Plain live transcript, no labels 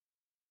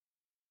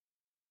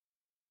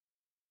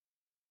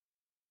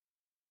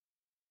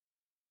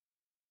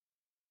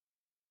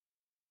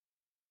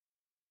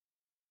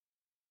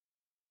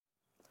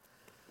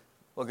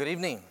Well, good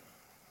evening.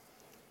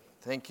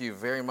 Thank you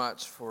very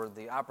much for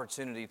the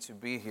opportunity to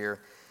be here.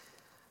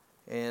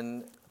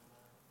 In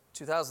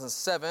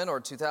 2007 or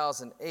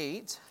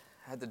 2008,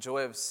 I had the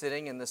joy of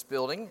sitting in this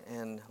building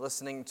and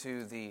listening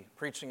to the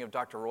preaching of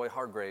Dr. Roy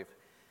Hargrave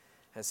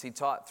as he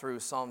taught through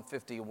Psalm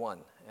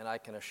 51. And I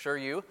can assure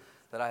you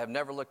that I have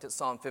never looked at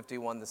Psalm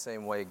 51 the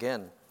same way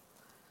again.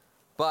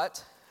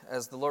 But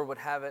as the Lord would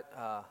have it,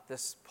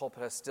 this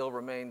pulpit has still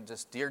remained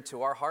just dear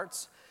to our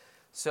hearts.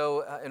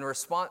 So in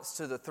response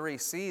to the 3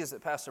 C's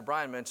that Pastor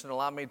Brian mentioned,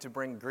 allow me to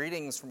bring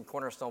greetings from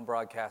Cornerstone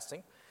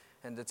Broadcasting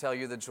and to tell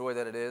you the joy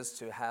that it is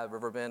to have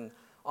Riverbend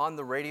on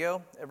the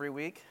radio every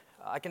week.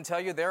 I can tell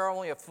you there are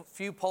only a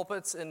few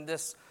pulpits in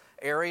this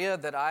area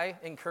that I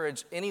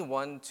encourage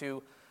anyone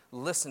to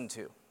listen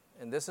to,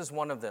 and this is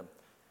one of them.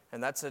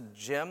 And that's a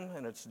gem,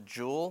 and it's a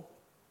jewel,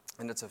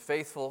 and it's a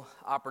faithful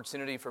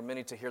opportunity for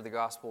many to hear the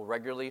gospel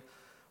regularly,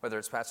 whether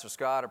it's Pastor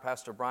Scott or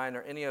Pastor Brian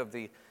or any of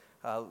the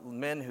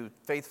men who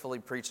faithfully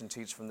preach and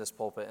teach from this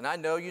pulpit. And I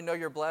know you know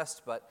you're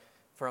blessed, but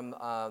from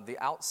the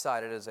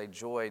outside, it is a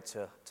joy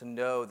to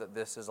know that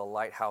this is a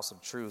lighthouse of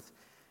truth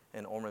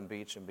in Ormond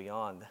Beach and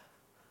beyond.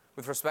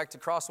 With respect to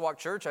Crosswalk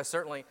Church, I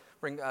certainly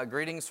bring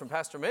greetings from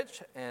Pastor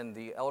Mitch and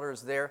the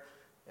elders there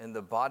and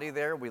the body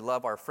there. We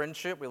love our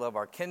friendship, we love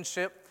our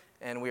kinship,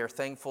 and we are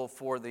thankful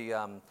for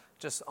the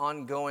just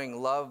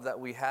ongoing love that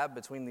we have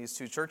between these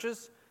two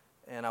churches.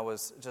 And I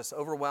was just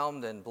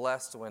overwhelmed and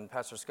blessed when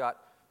Pastor Scott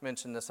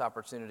mentioned this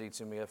opportunity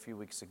to me a few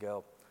weeks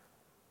ago.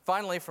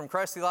 Finally, from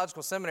Christ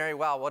Theological Seminary,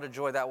 wow, what a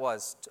joy that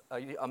was.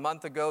 A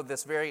month ago,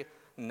 this very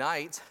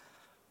night,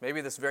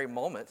 maybe this very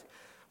moment,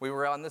 we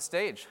were on the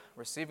stage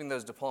receiving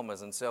those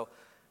diplomas. And so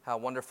how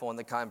wonderful in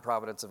the kind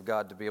providence of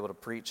God to be able to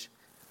preach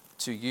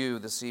to you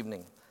this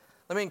evening.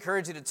 Let me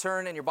encourage you to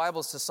turn in your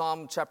Bibles to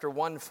Psalm chapter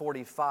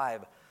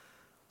 145.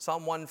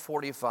 Psalm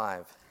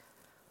 145.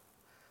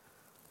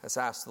 Let's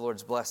ask the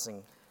Lord's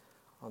blessing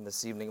on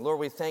this evening. Lord,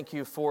 we thank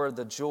you for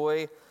the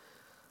joy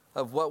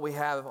of what we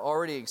have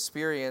already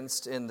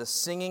experienced in the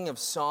singing of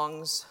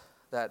songs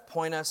that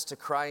point us to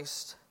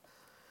Christ,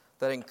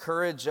 that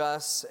encourage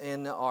us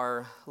in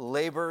our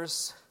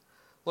labors.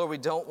 Lord, we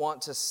don't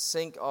want to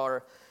sink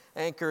our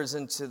anchors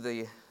into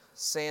the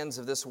sands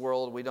of this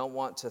world. We don't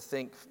want to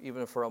think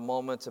even for a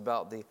moment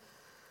about the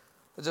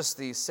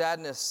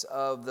sadness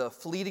of the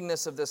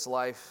fleetingness of this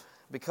life,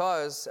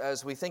 because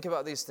as we think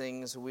about these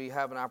things, we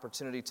have an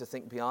opportunity to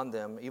think beyond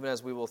them, even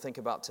as we will think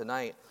about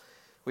tonight.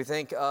 We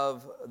think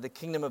of the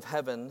kingdom of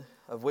heaven,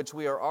 of which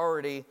we are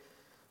already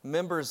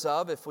members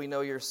of if we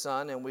know your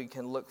Son, and we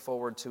can look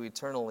forward to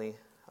eternally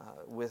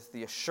with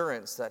the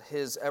assurance that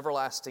his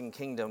everlasting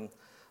kingdom,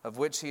 of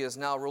which he is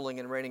now ruling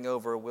and reigning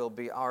over, will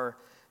be our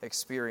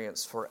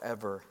experience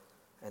forever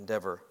and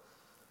ever.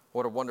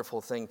 What a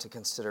wonderful thing to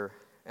consider.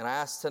 And I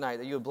ask tonight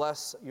that you would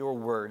bless your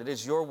word. It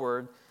is your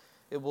word.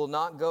 It will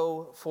not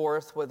go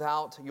forth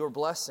without your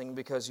blessing,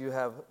 because you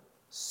have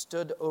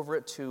stood over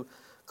it to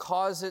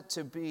cause it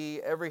to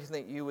be everything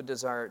that you would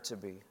desire it to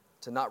be,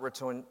 to not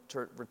return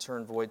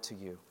void to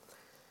you.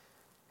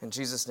 In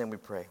Jesus' name we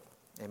pray.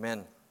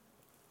 Amen.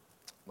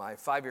 My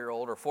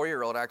 5-year-old, or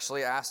 4-year-old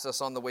actually, asked us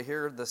on the way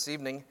here this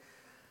evening,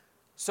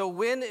 so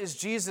when is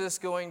Jesus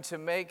going to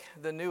make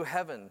the new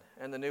heaven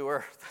and the new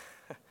earth?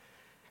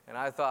 And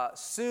I thought,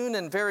 soon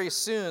and very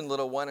soon,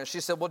 little one. And she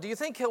said, well, do you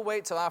think he'll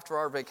wait till after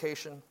our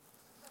vacation?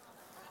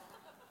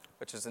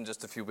 Which is in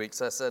just a few weeks.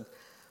 I said,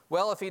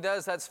 well, if he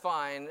does, that's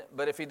fine.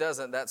 But if he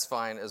doesn't, that's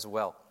fine as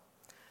well.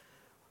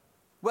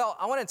 Well,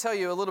 I want to tell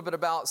you a little bit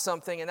about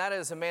something, and that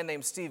is a man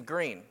named Steve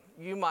Green.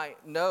 You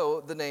might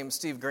know the name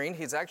Steve Green.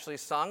 He's actually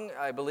sung,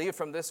 I believe,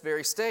 from this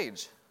very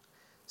stage.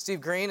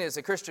 Steve Green is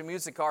a Christian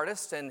music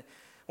artist, and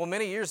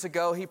many years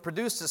ago, he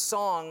produced a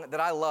song that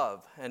I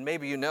love, and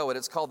maybe you know it.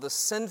 It's called The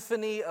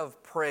Symphony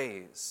of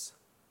Praise.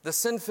 The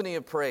Symphony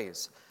of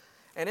Praise.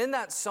 And in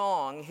that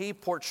song, he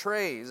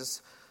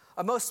portrays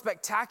a most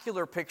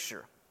spectacular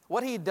picture.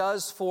 What he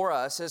does for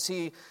us is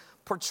he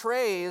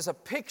portrays a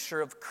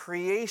picture of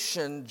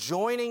creation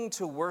joining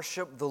to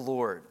worship the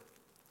Lord.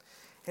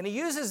 And he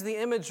uses the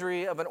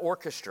imagery of an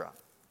orchestra.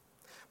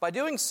 By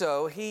doing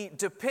so, he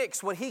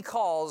depicts what he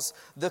calls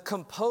the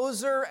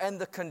composer and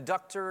the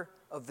conductor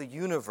of the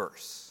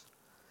universe.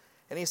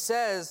 And he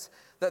says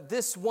that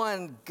this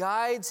one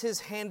guides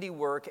his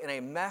handiwork in a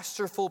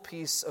masterful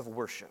piece of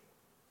worship.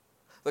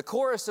 The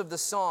chorus of the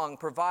song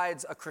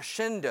provides a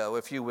crescendo,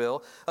 if you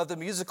will, of the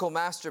musical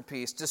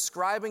masterpiece,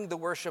 describing the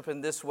worship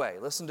in this way.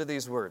 Listen to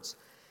these words.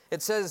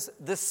 It says,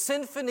 the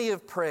symphony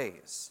of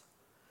praise,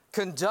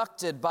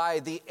 conducted by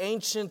the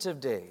Ancient of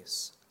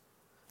Days.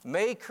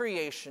 May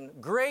creation,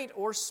 great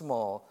or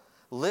small,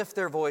 lift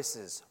their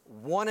voices,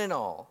 one and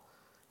all,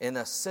 in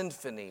a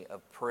symphony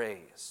of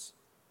praise.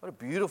 What a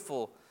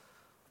beautiful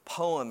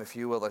poem, if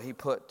you will, that he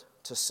put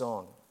to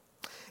song.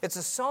 It's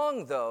a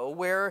song, though,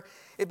 where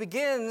it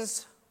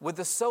begins with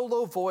the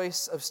solo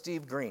voice of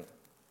Steve Green.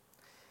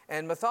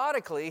 And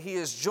methodically, he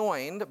is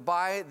joined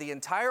by the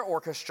entire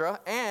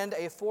orchestra and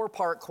a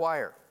 4-part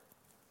choir.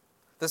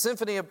 The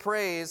Symphony of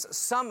Praise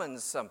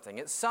summons something.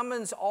 It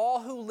summons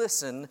all who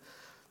listen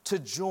to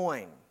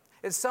join.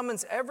 It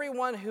summons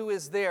everyone who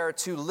is there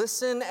to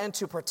listen and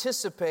to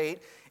participate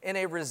in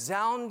a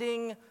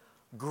resounding,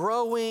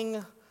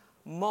 growing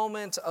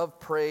moment of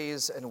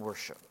praise and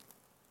worship.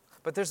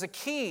 But there's a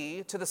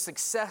key to the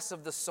success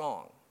of the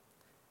song,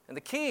 and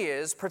the key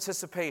is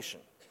participation.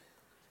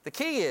 The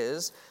key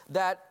is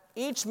that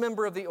each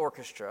member of the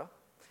orchestra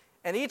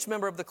and each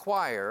member of the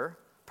choir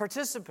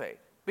participate.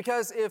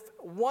 Because if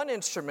one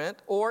instrument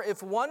or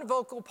if one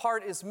vocal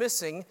part is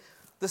missing,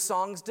 the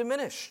song's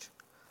diminished.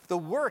 The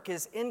work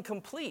is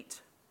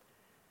incomplete.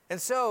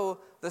 And so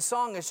the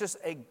song is just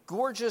a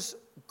gorgeous,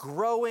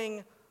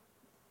 growing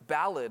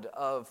ballad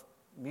of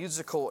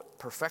musical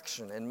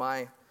perfection in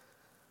my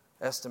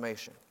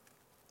estimation.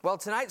 Well,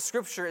 tonight's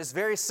scripture is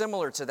very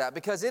similar to that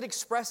because it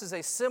expresses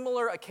a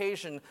similar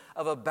occasion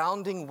of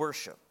abounding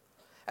worship,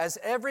 as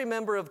every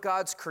member of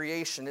God's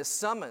creation is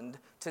summoned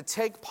to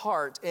take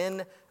part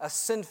in a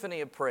symphony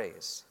of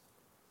praise.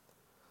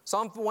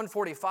 Psalm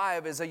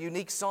 145 is a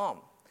unique psalm.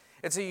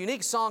 It's a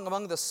unique song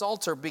among the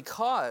Psalter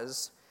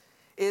because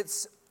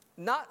it's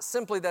not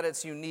simply that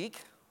it's unique.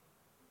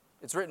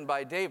 It's written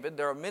by David.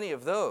 There are many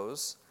of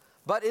those.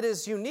 But it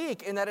is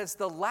unique in that it's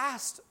the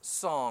last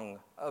song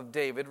of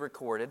David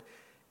recorded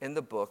in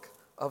the book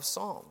of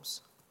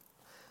Psalms.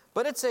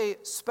 But it's a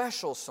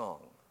special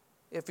song.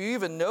 If you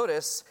even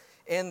notice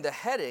in the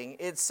heading,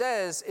 it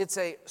says it's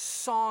a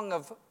song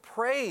of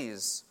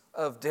praise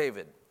of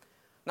David.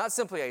 Not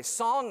simply a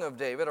song of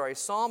David or a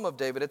psalm of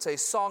David, it's a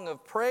song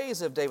of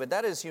praise of David.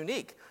 That is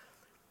unique.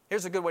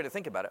 Here's a good way to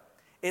think about it.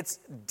 It's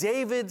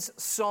David's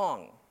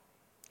song.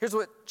 Here's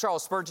what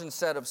Charles Spurgeon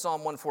said of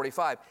Psalm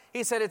 145.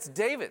 He said it's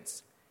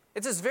David's.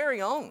 It's his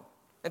very own.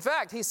 In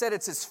fact, he said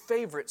it's his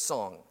favorite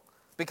song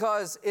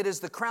because it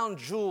is the crown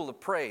jewel of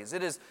praise.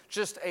 It is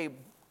just a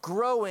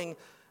growing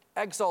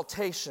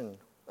exaltation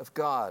of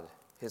God,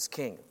 his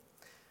King.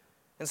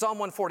 In Psalm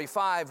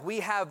 145, we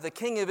have the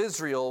King of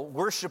Israel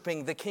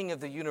worshiping the King of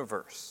the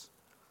universe.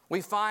 We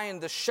find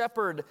the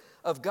shepherd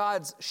of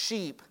God's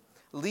sheep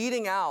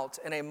leading out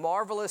in a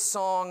marvelous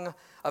song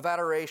of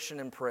adoration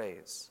and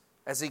praise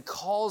as he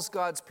calls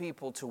God's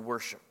people to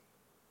worship.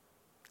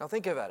 Now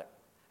think about it.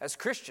 As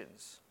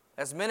Christians,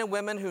 as men and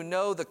women who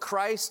know the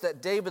Christ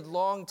that David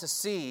longed to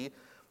see,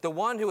 the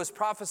one who was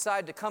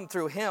prophesied to come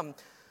through him,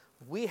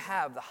 we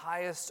have the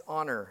highest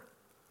honor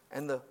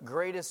and the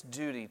greatest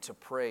duty to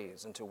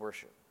praise and to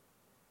worship,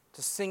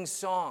 to sing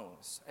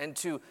songs and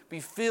to be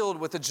filled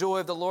with the joy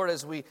of the Lord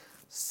as we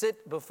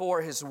sit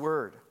before his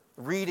word,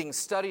 reading,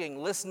 studying,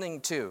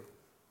 listening to.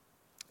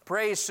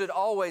 Praise should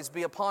always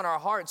be upon our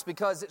hearts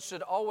because it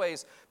should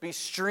always be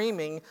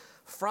streaming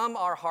from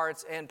our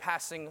hearts and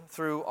passing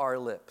through our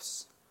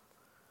lips.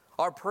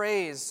 Our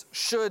praise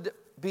should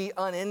be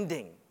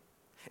unending.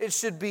 It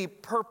should be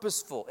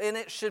purposeful, and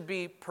it should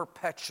be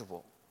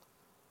perpetual.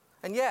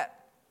 And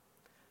yet,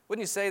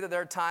 wouldn't you say that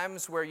there are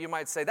times where you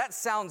might say, that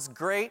sounds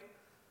great,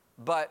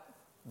 but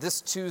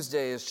this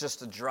Tuesday is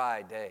just a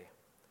dry day.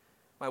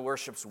 My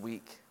worship's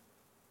weak.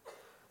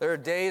 There are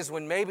days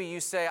when maybe you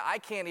say, I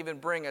can't even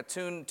bring a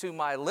tune to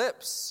my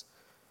lips.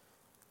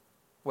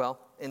 Well,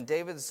 in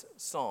David's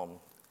Psalm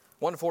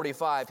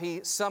 145,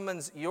 he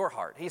summons your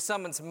heart. He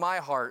summons my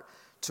heart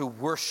to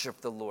worship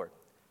the Lord.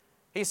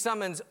 He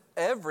summons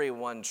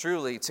everyone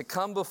truly to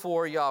come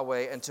before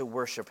Yahweh and to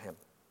worship him.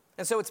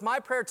 And so it's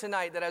my prayer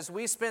tonight that as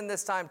we spend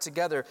this time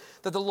together,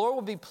 that the Lord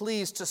will be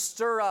pleased to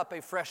stir up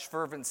a fresh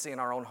fervency in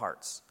our own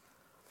hearts.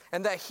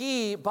 And that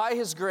he, by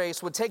his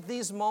grace, would take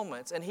these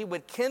moments and he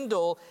would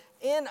kindle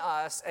in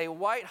us a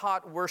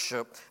white-hot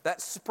worship that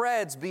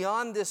spreads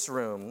beyond this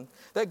room,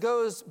 that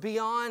goes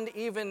beyond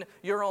even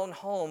your own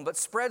home, but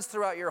spreads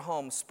throughout your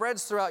home,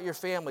 spreads throughout your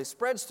family,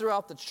 spreads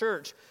throughout the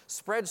church,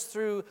 spreads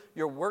through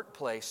your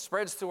workplace,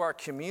 spreads through our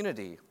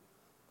community.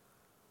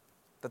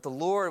 That the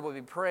Lord would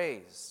be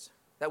praised,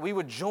 that we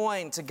would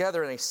join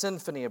together in a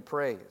symphony of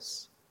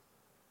praise.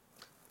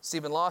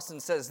 Stephen Lawson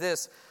says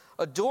this,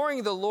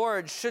 adoring the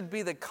Lord should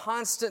be the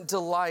constant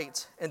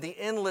delight and the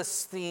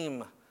endless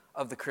theme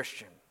of the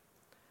Christian.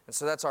 And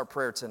so that's our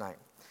prayer tonight.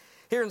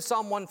 Here in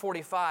Psalm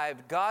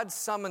 145, God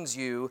summons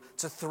you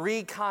to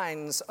three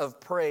kinds of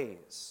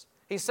praise.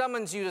 He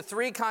summons you to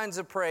three kinds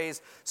of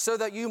praise so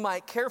that you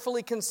might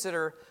carefully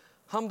consider,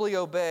 humbly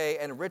obey,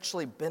 and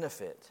richly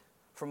benefit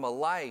from a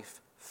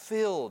life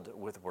filled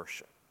with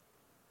worship.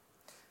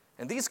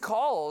 And these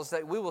calls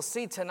that we will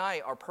see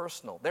tonight are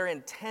personal. They're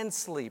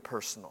intensely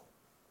personal.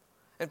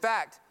 In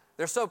fact,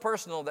 they're so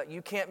personal that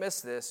you can't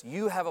miss this.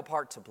 You have a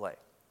part to play.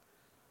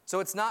 So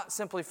it's not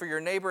simply for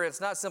your neighbor.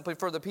 It's not simply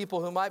for the people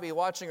who might be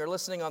watching or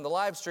listening on the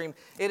live stream.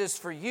 It is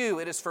for you.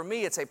 It is for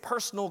me. It's a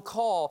personal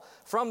call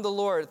from the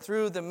Lord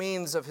through the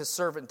means of his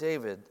servant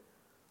David.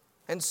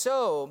 And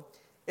so,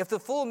 if the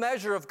full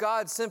measure of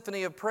God's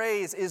symphony of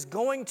praise is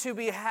going to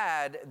be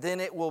had, then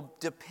it will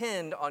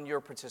depend on your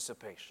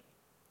participation.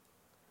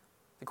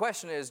 The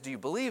question is, do you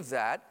believe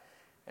that?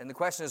 And the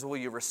question is, will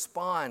you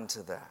respond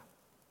to that?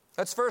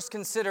 Let's first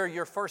consider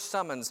your first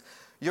summons,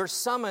 your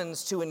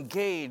summons to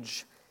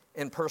engage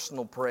in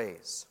personal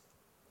praise.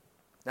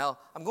 Now,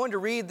 I'm going to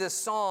read this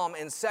psalm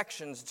in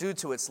sections due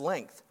to its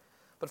length,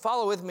 but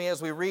follow with me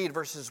as we read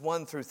verses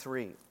 1 through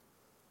 3.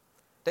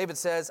 David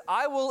says,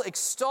 I will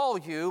extol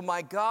you,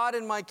 my God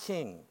and my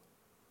King,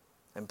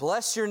 and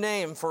bless your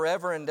name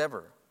forever and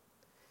ever.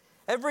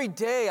 Every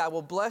day I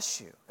will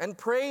bless you and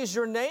praise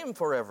your name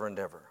forever and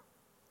ever.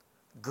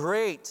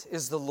 Great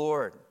is the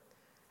Lord,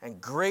 and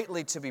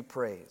greatly to be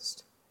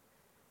praised,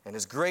 and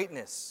his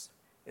greatness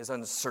is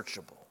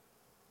unsearchable.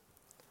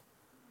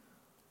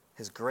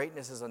 His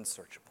greatness is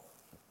unsearchable.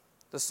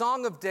 The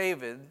Song of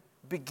David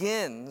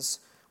begins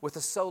with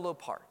a solo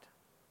part.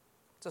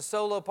 It's a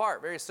solo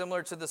part, very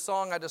similar to the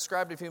song I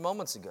described a few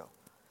moments ago.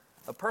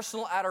 A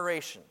personal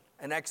adoration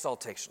and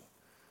exaltation.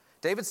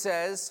 David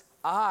says,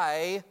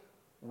 I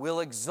will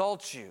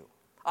exalt you.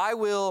 I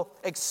will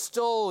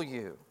extol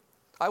you.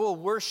 I will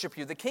worship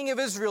you. The King of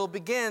Israel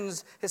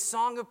begins his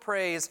song of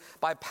praise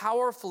by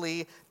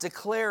powerfully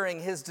declaring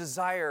his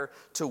desire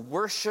to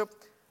worship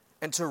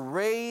and to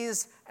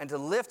raise and to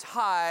lift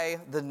high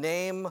the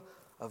name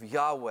of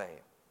Yahweh,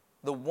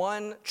 the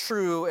one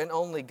true and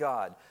only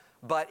God.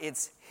 But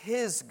it's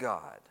his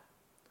God.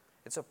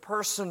 It's a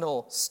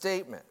personal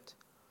statement.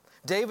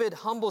 David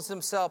humbles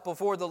himself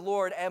before the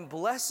Lord and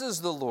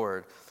blesses the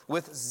Lord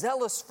with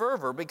zealous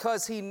fervor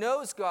because he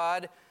knows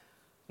God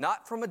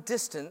not from a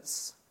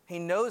distance, he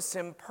knows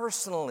him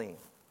personally.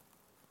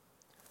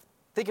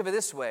 Think of it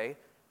this way,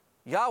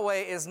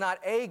 Yahweh is not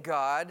a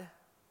God,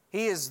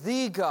 he is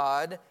the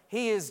God,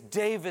 he is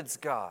David's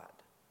God.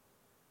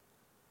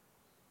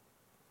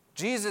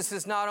 Jesus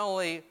is not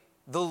only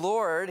the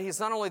Lord, he's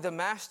not only the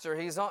master,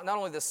 he's not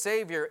only the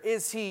Savior.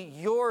 Is he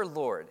your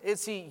Lord?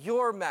 Is he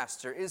your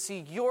master? Is he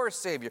your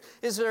Savior?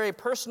 Is there a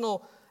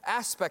personal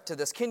aspect to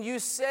this? Can you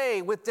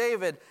say with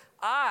David,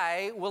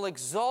 I will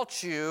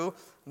exalt you,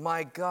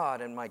 my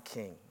God and my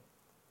King?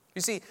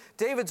 You see,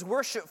 David's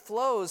worship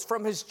flows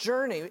from his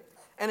journey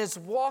and his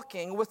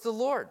walking with the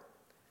Lord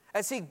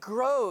as he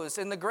grows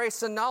in the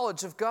grace and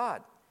knowledge of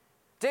God.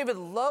 David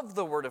loved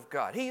the Word of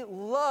God. He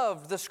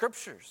loved the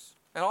Scriptures.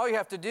 And all you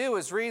have to do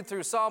is read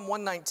through Psalm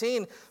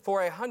 119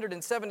 for a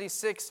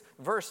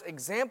 176-verse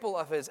example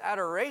of his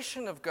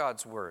adoration of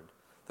God's Word,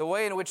 the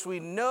way in which we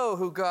know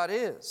who God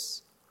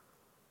is.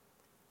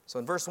 So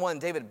in verse 1,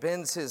 David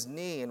bends his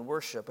knee in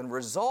worship and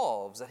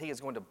resolves that he is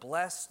going to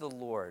bless the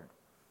Lord.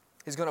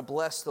 He's going to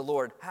bless the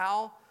Lord.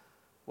 How?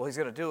 Well, he's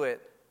going to do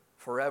it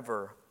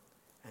forever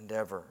and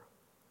ever.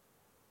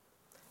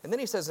 And then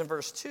he says in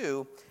verse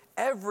 2,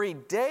 every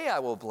day I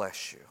will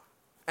bless you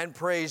and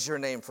praise your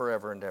name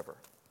forever and ever.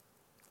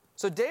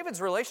 So David's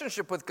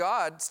relationship with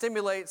God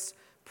stimulates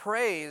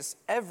praise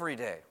every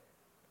day.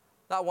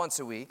 Not once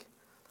a week,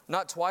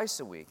 not twice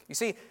a week. You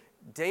see,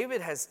 David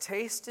has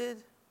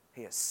tasted,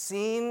 he has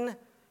seen,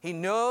 he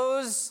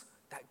knows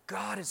that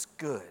God is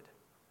good.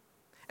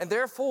 And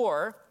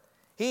therefore,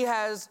 he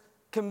has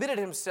committed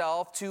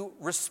himself to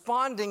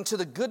responding to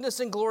the goodness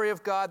and glory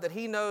of God that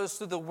he knows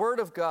through the Word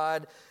of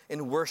God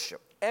in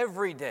worship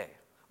every day,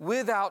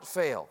 without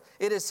fail.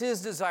 It is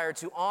his desire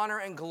to honor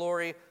and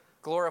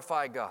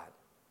glorify God.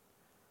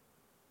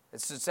 It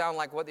should sound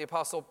like what the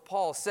Apostle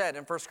Paul said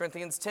in 1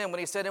 Corinthians 10 when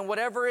he said, and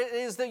whatever it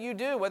is that you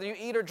do, whether you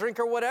eat or drink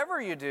or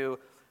whatever you do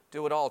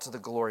it all to the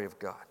glory of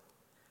God.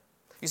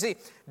 You see,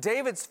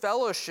 David's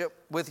fellowship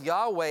with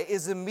Yahweh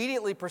is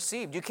immediately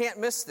perceived. You can't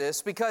miss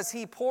this because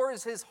he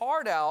pours his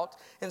heart out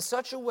in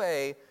such a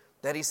way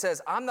that he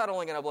says, I'm not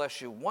only going to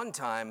bless you one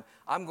time,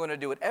 I'm going to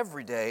do it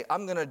every day.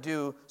 I'm going to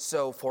do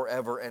so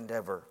forever and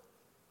ever.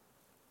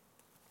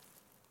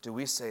 Do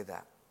we say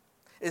that?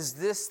 Is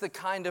this the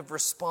kind of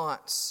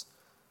response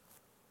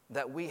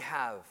that we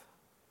have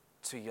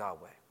to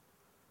Yahweh,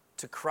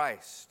 to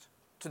Christ,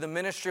 to the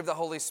ministry of the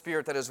Holy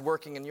Spirit that is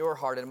working in your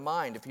heart and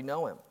mind if you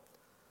know him?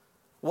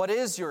 What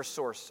is your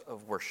source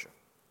of worship?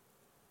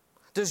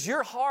 Does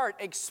your heart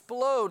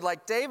explode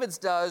like David's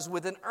does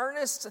with an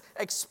earnest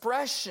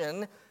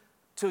expression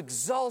to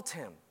exalt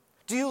him?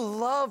 Do you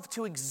love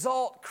to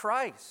exalt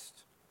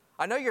Christ?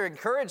 I know you're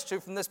encouraged to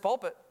from this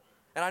pulpit,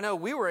 and I know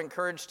we were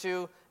encouraged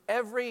to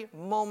every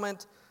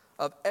moment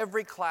of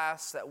every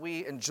class that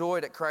we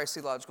enjoyed at Christ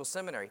Theological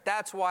Seminary.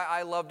 That's why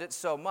I loved it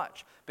so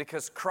much,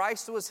 because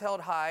Christ was held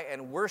high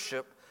and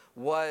worship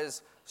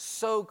was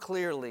so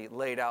clearly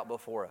laid out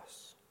before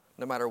us,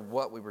 no matter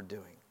what we were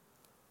doing.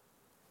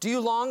 Do you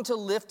long to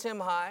lift him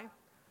high?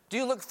 Do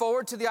you look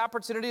forward to the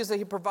opportunities that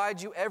he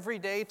provides you every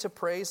day to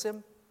praise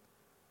him?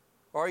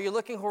 Or are you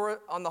looking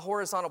on the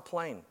horizontal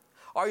plane?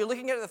 Are you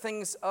looking at the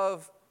things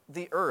of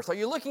the earth? Are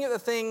you looking at the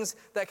things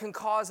that can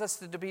cause us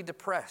to be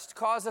depressed,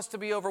 cause us to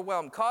be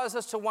overwhelmed, cause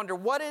us to wonder,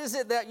 what is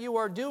it that you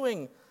are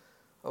doing,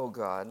 oh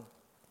God?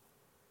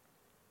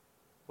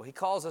 Well, he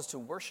calls us to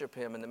worship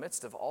him in the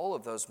midst of all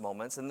of those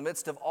moments, in the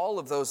midst of all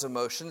of those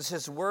emotions.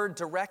 His word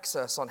directs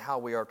us on how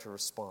we are to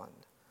respond.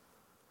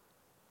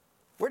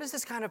 Where does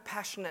this kind of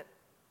passionate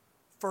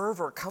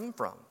fervor come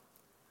from?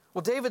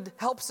 Well, David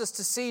helps us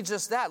to see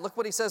just that. Look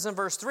what he says in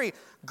verse 3.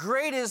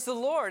 Great is the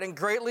Lord and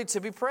greatly to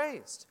be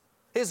praised.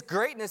 His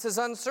greatness is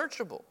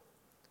unsearchable.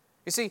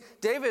 You see,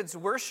 David's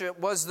worship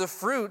was the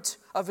fruit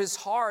of his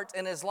heart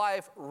and his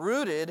life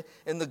rooted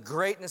in the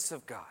greatness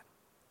of God.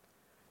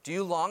 Do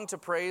you long to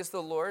praise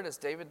the Lord as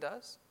David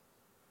does?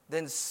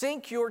 Then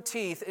sink your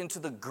teeth into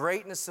the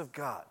greatness of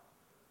God.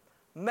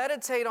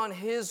 Meditate on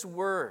His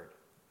word.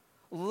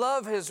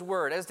 Love His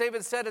word. As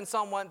David said in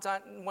Psalm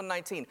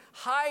 119,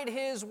 hide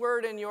His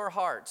word in your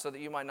heart so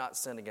that you might not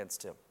sin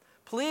against Him.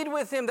 Plead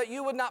with Him that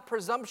you would not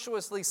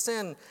presumptuously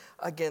sin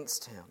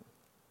against Him.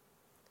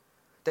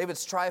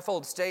 David's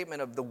trifold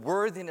statement of the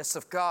worthiness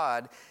of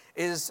God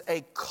is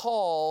a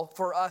call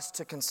for us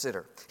to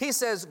consider. He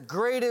says,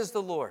 great is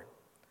the Lord.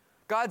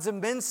 God's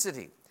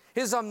immensity,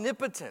 His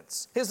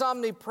omnipotence, His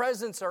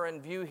omnipresence are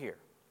in view here.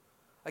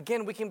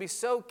 Again, we can be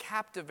so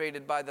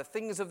captivated by the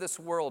things of this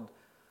world,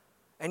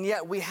 and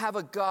yet we have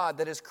a God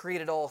that has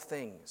created all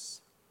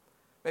things.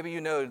 Maybe you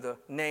know the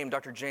name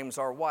Dr. James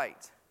R.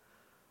 White.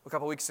 A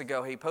couple weeks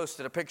ago, he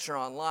posted a picture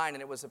online,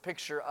 and it was a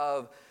picture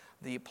of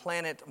the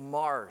planet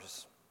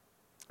Mars.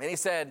 And he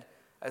said,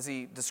 as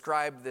he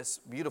described this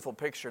beautiful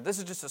picture, this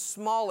is just a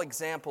small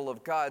example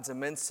of God's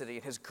immensity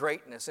and His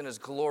greatness and His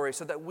glory,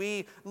 so that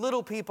we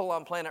little people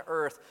on planet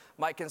Earth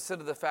might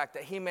consider the fact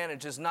that He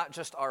manages not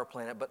just our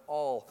planet, but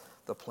all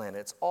the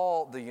planets,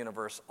 all the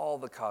universe, all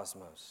the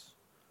cosmos.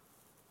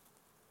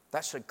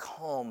 That should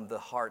calm the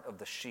heart of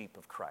the sheep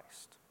of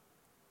Christ,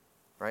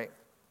 right?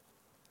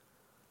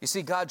 You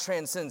see, God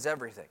transcends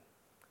everything.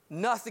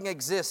 Nothing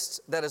exists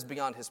that is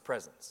beyond His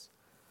presence.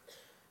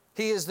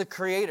 He is the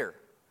creator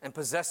and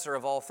possessor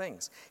of all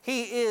things.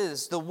 He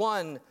is the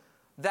one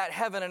that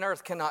heaven and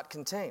earth cannot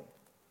contain.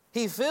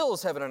 He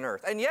fills heaven and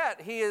earth, and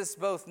yet He is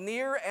both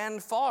near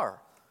and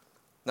far.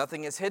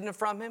 Nothing is hidden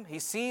from Him. He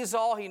sees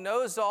all, He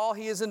knows all,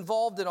 He is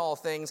involved in all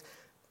things.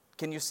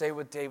 Can you say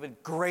with David,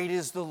 great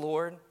is the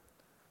Lord?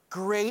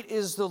 Great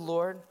is the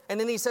Lord. And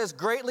then he says,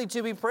 greatly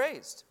to be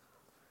praised.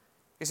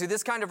 You see,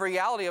 this kind of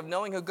reality of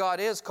knowing who God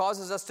is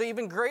causes us to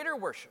even greater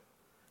worship.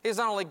 He's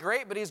not only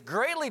great, but He's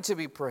greatly to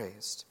be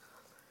praised.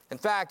 In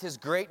fact, His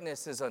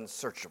greatness is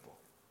unsearchable.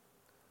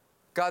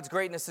 God's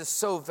greatness is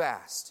so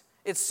vast,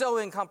 it's so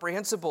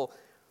incomprehensible,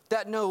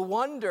 that no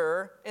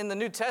wonder in the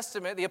New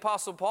Testament, the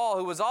Apostle Paul,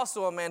 who was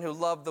also a man who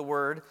loved the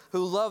Word,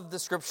 who loved the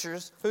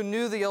Scriptures, who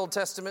knew the Old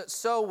Testament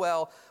so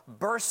well,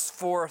 bursts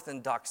forth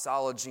in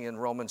doxology in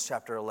Romans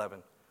chapter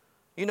 11.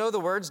 You know the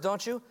words,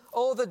 don't you?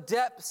 Oh, the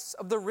depths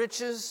of the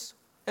riches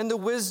and the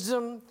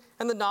wisdom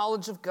and the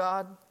knowledge of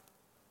God.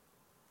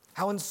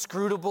 How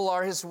inscrutable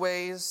are His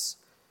ways,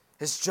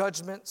 His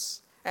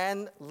judgments.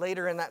 And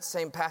later in that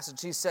same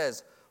passage, he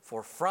says,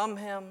 for from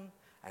Him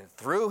and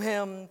through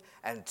Him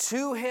and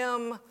to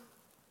Him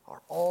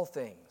are all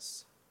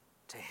things.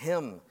 To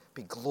Him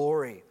be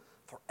glory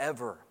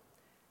forever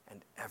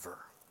and ever.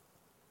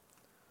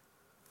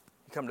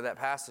 You come to that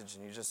passage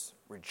and you just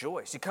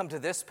rejoice. You come to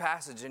this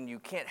passage and you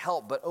can't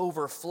help but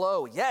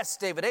overflow. Yes,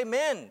 David,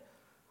 amen.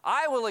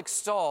 I will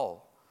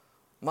extol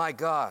my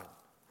God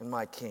and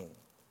my King.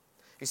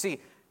 You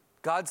see,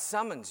 God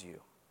summons you.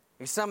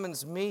 He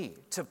summons me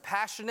to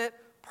passionate,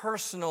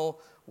 personal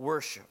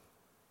worship.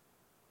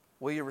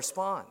 Will you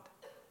respond?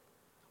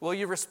 Will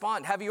you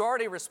respond? Have you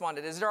already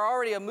responded? Is there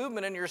already a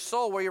movement in your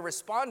soul where you're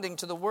responding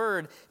to the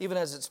word even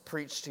as it's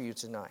preached to you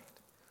tonight?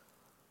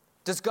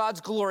 Does God's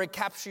glory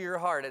capture your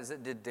heart as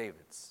it did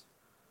David's?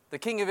 The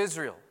King of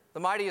Israel, the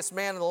mightiest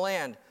man in the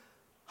land,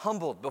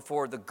 humbled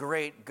before the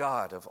great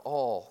God of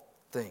all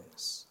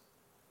things.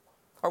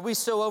 Are we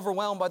so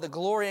overwhelmed by the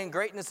glory and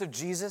greatness of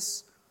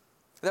Jesus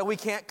that we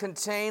can't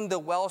contain the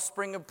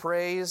wellspring of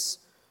praise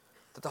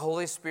that the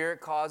Holy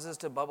Spirit causes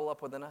to bubble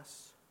up within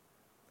us?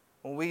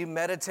 When we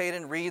meditate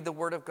and read the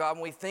Word of God,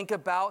 when we think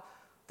about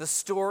the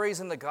stories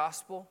in the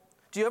gospel,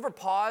 do you ever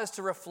pause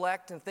to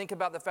reflect and think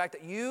about the fact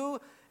that you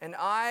and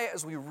I,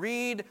 as we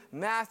read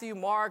Matthew,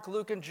 Mark,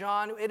 Luke, and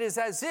John, it is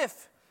as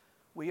if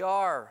we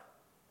are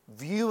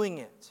viewing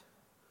it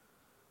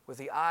with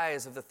the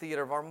eyes of the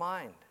theater of our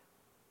mind.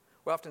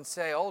 We often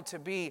say, oh, to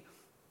be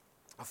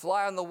a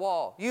fly on the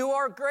wall. You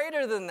are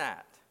greater than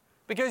that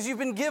because you've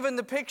been given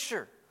the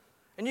picture.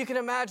 And you can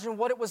imagine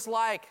what it was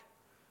like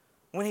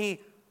when He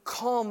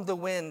calmed the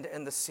wind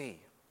and the sea.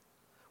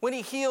 When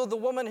He healed the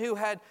woman who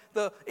had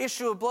the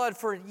issue of blood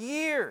for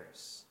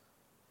years.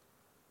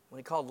 When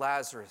He called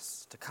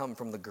Lazarus to come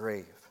from the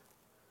grave.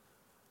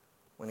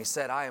 When He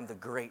said, I am the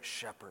great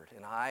shepherd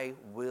and I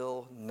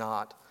will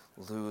not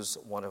lose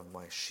one of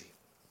my sheep.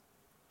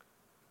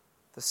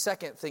 The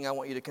second thing I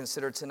want you to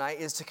consider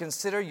tonight is to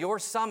consider your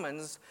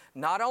summons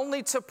not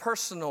only to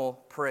personal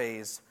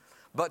praise,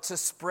 but to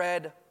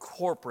spread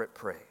corporate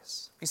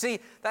praise. You see,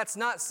 that's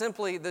not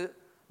simply the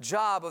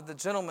job of the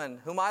gentleman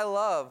whom I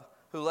love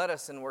who led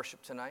us in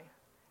worship tonight.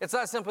 It's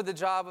not simply the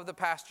job of the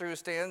pastor who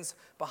stands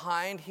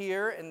behind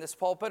here in this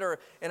pulpit or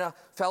in a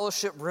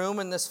fellowship room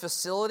in this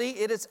facility.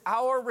 It is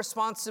our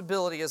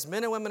responsibility as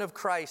men and women of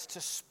Christ to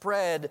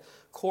spread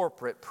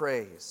corporate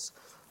praise.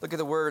 Look at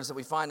the words that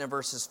we find in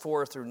verses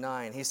 4 through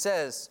 9. He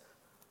says,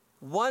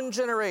 one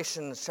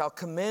generation shall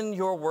commend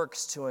your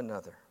works to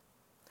another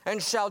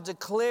and shall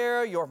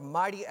declare your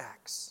mighty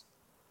acts.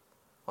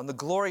 On the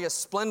glorious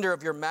splendor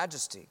of your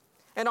majesty,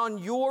 and on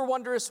your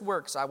wondrous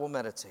works I will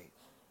meditate.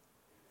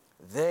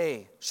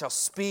 They shall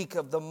speak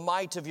of the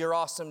might of your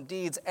awesome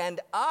deeds, and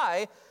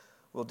I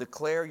will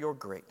declare your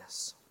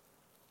greatness.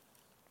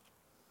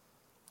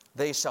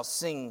 They shall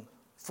sing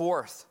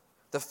forth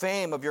the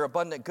fame of your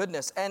abundant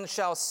goodness, and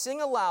shall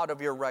sing aloud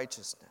of your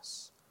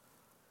righteousness.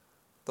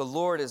 The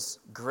Lord is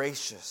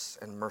gracious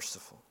and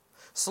merciful,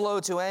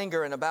 slow to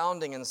anger and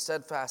abounding in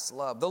steadfast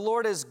love. The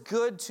Lord is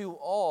good to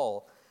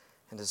all,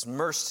 and his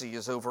mercy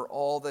is over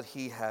all that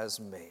he has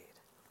made.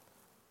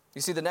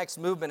 You see, the next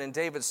movement in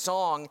David's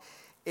song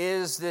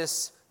is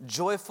this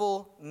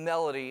joyful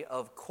melody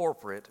of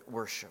corporate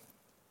worship.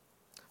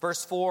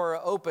 Verse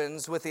 4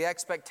 opens with the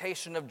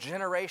expectation of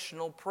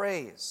generational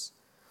praise.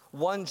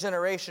 One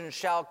generation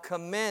shall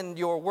commend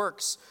your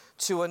works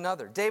to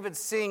another. David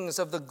sings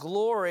of the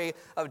glory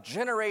of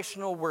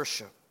generational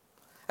worship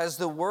as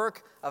the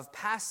work of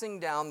passing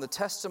down the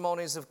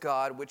testimonies of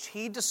God, which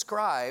he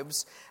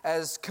describes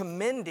as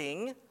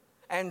commending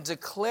and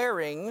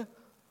declaring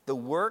the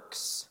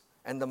works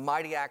and the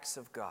mighty acts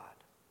of God.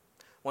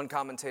 One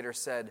commentator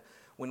said,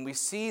 when we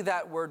see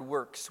that word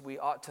works, we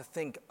ought to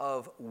think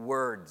of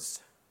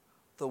words.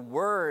 The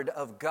word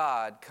of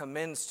God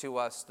commends to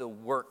us the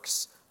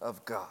works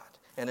of God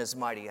and his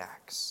mighty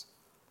acts.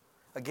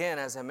 Again,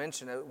 as I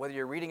mentioned, whether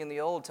you're reading in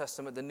the Old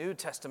Testament, the New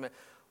Testament,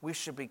 we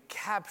should be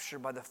captured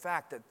by the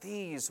fact that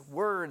these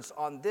words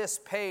on this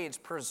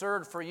page,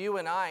 preserved for you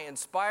and I,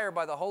 inspired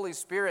by the Holy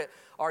Spirit,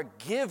 are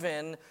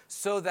given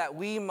so that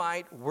we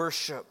might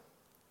worship,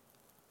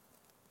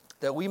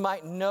 that we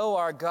might know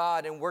our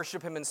God and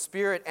worship him in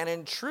spirit and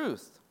in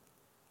truth.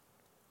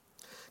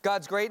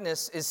 God's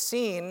greatness is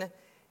seen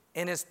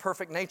in his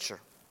perfect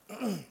nature,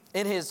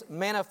 in his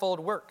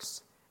manifold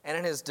works, and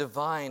in his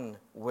divine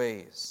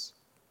ways.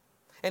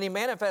 And he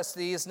manifests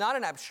these not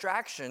in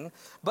abstraction,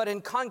 but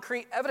in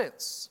concrete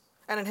evidence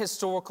and in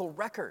historical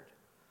record.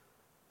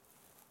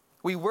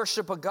 We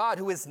worship a God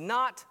who is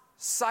not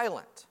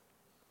silent.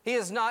 He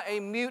is not a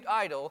mute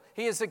idol.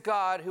 He is a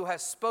God who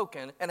has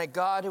spoken and a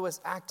God who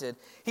has acted.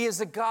 He is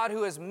a God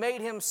who has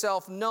made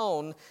himself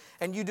known,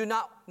 and you do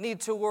not need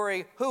to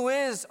worry, who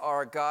is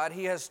our God?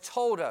 He has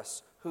told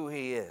us who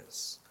he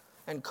is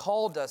and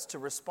called us to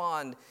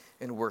respond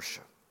in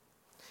worship.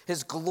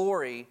 His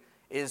glory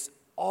is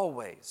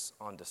always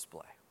on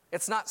display.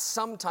 It's not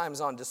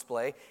sometimes on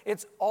display.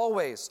 It's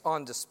always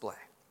on display.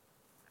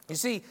 You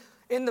see,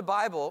 in the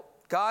Bible,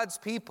 God's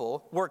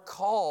people were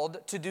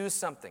called to do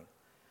something.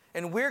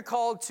 And we're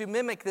called to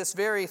mimic this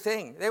very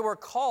thing. They were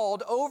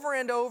called over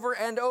and over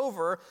and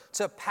over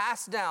to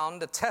pass down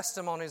the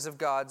testimonies of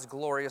God's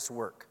glorious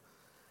work.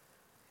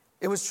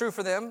 It was true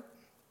for them,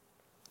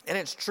 and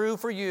it's true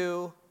for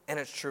you, and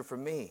it's true for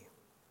me.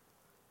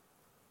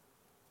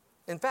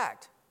 In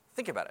fact,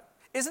 think about it.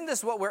 Isn't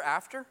this what we're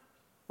after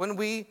when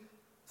we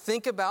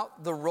think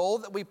about the role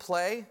that we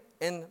play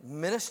in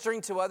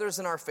ministering to others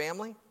in our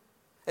family,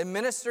 and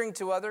ministering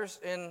to others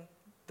in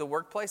the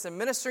workplace, and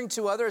ministering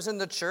to others in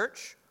the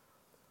church?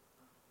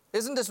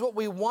 Isn't this what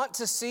we want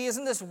to see?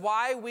 Isn't this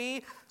why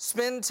we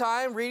spend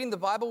time reading the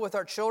Bible with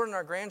our children and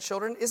our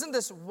grandchildren? Isn't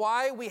this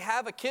why we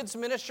have a kids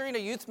ministry and a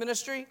youth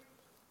ministry?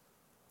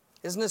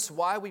 Isn't this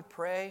why we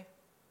pray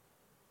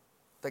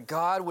that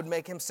God would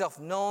make himself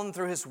known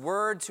through his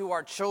word to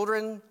our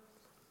children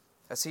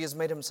as he has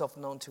made himself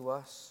known to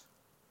us?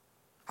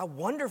 How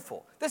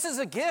wonderful. This is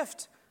a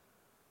gift.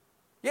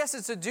 Yes,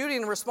 it's a duty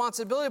and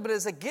responsibility, but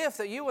it's a gift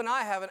that you and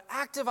I have an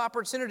active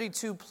opportunity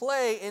to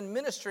play in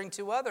ministering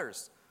to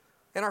others,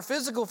 in our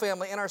physical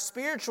family, in our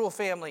spiritual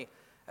family,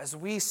 as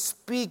we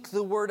speak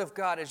the word of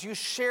God, as you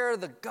share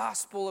the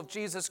gospel of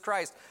Jesus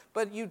Christ,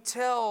 but you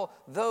tell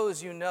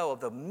those you know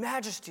of the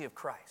majesty of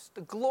Christ,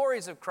 the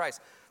glories of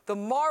Christ, the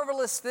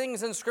marvelous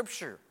things in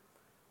Scripture,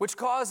 which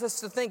cause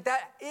us to think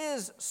that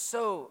is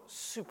so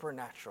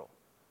supernatural.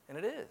 And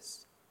it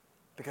is,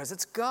 because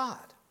it's God.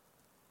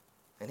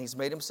 And he's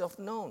made himself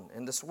known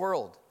in this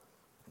world,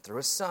 and through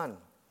his Son,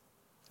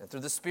 and through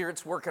the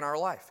Spirit's work in our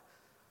life.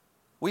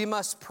 We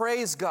must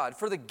praise God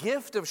for the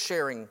gift of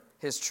sharing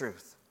his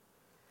truth.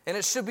 And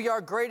it should be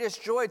our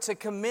greatest joy to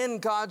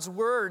commend God's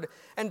word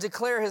and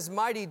declare his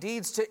mighty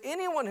deeds to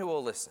anyone who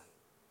will listen.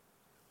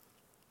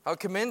 I'll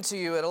commend to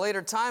you at a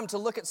later time to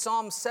look at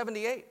Psalm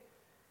 78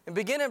 and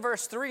begin in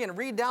verse 3 and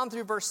read down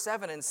through verse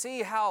 7 and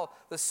see how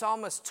the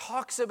psalmist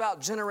talks about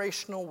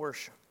generational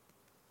worship.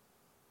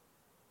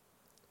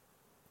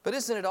 But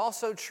isn't it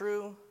also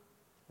true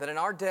that in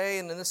our day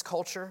and in this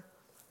culture,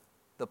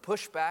 the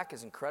pushback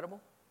is incredible?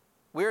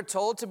 We are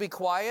told to be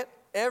quiet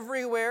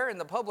everywhere in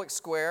the public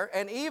square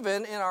and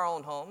even in our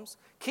own homes.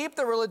 Keep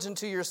the religion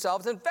to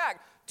yourselves. In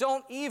fact,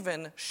 don't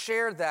even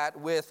share that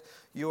with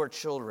your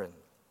children.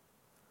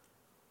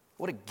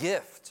 What a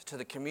gift to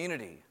the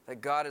community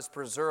that God has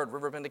preserved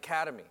Riverbend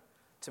Academy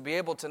to be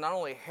able to not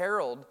only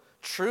herald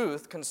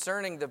truth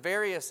concerning the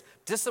various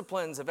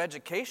disciplines of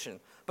education,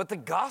 but the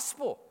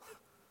gospel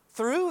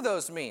through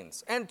those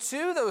means and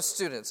to those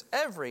students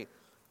every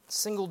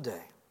single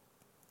day.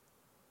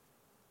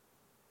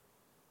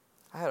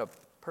 I had a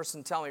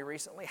person tell me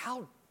recently,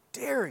 how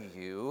dare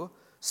you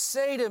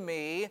say to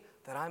me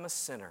that I'm a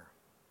sinner?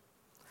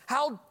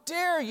 How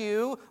dare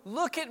you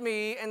look at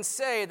me and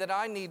say that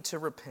I need to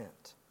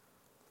repent?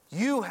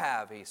 You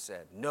have, he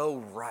said, no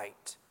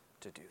right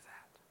to do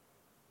that.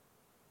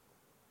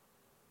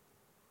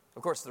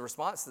 Of course, the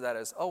response to that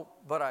is, oh,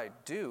 but I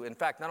do. In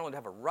fact, not only do I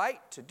have a right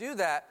to do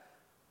that,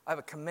 I have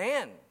a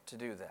command to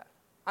do that.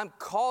 I'm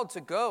called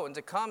to go and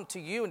to come to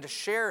you and to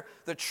share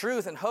the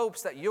truth in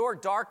hopes that your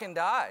darkened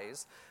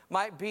eyes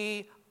might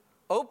be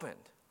opened,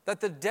 that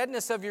the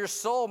deadness of your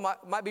soul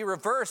might be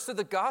reversed through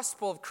the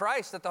gospel of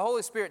Christ that the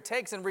Holy Spirit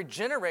takes and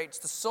regenerates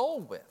the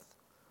soul with.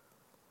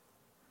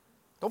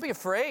 Don't be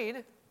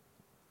afraid.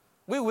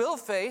 We will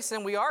face,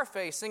 and we are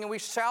facing, and we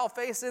shall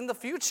face in the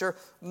future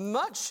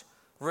much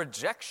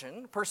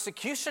rejection,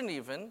 persecution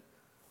even,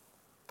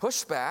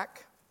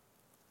 pushback.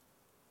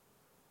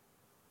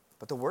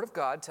 But the Word of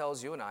God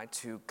tells you and I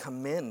to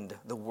commend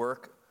the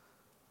work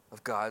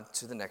of God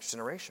to the next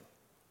generation.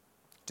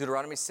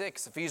 Deuteronomy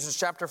 6, Ephesians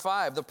chapter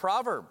 5, the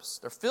Proverbs,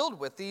 they're filled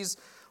with these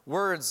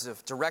words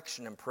of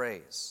direction and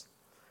praise.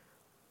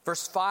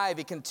 Verse 5,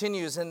 he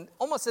continues in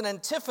almost an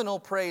antiphonal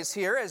praise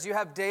here as you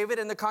have David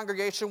and the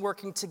congregation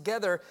working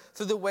together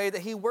through the way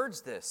that he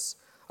words this.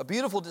 A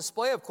beautiful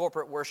display of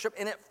corporate worship,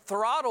 and it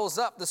throttles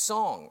up the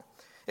song.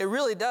 It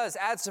really does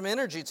add some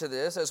energy to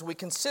this as we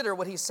consider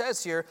what he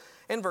says here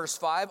in verse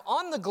 5.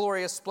 On the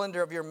glorious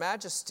splendor of your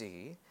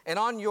majesty and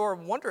on your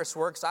wondrous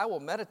works I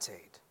will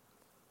meditate.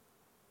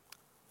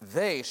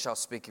 They shall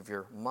speak of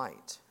your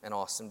might and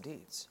awesome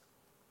deeds.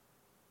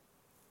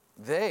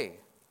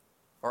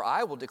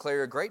 I will declare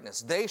your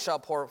greatness. They shall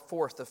pour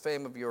forth the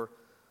fame of your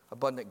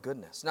abundant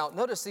goodness. Now,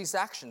 notice these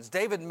actions.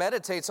 David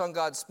meditates on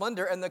God's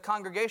splendor, and the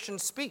congregation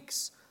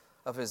speaks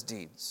of his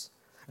deeds.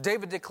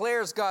 David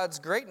declares God's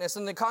greatness,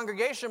 and the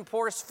congregation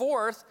pours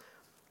forth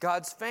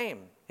God's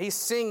fame. He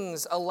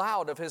sings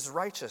aloud of his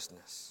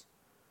righteousness.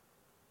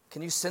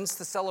 Can you sense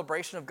the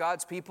celebration of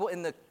God's people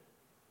in the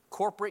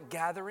corporate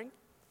gathering?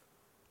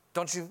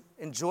 Don't you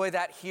enjoy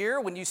that here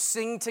when you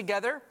sing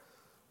together?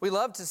 We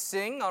love to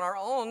sing on our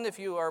own if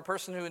you are a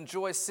person who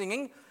enjoys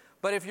singing.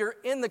 But if you're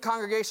in the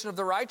congregation of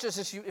the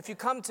righteous, if you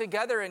come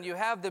together and you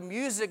have the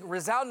music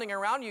resounding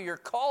around you, you're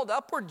called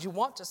upward. You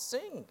want to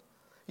sing.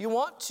 You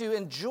want to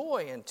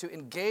enjoy and to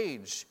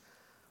engage.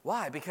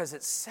 Why? Because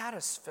it's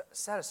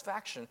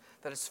satisfaction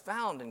that is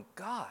found in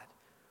God.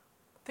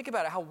 Think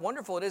about it, how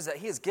wonderful it is that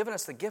he has given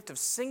us the gift of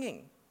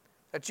singing,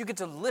 that you get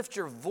to lift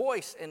your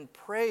voice in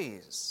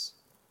praise.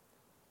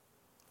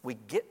 We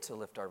get to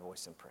lift our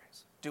voice in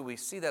praise. Do we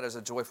see that as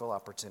a joyful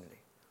opportunity?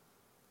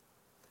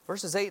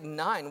 Verses 8 and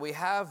 9, we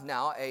have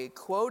now a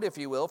quote, if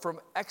you will, from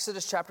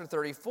Exodus chapter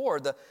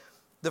 34.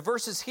 The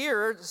verses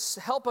here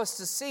help us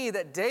to see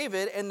that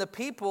David and the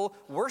people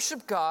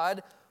worship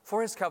God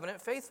for his covenant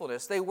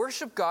faithfulness. They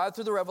worship God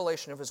through the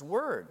revelation of his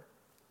word.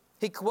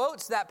 He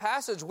quotes that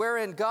passage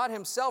wherein God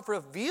himself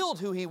revealed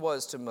who he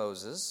was to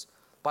Moses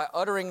by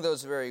uttering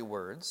those very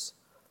words.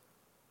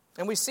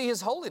 And we see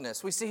his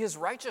holiness. We see his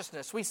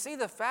righteousness. We see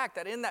the fact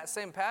that in that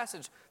same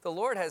passage, the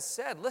Lord has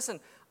said, listen,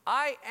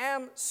 I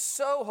am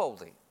so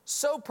holy,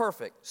 so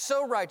perfect,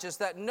 so righteous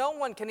that no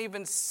one can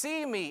even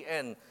see me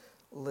and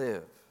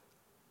live.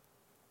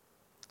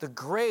 The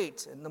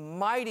great and the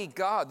mighty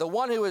God, the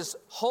one who is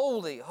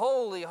holy,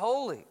 holy,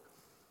 holy,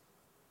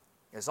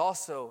 is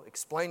also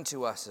explained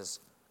to us as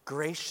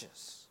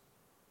gracious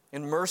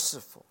and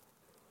merciful.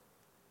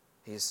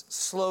 He's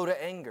slow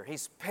to anger.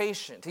 He's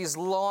patient. He's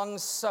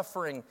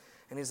long-suffering,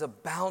 and he's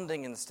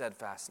abounding in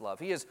steadfast love.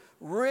 He is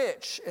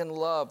rich in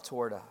love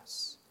toward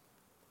us.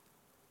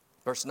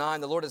 Verse 9,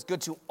 the Lord is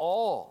good to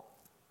all,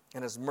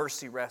 and his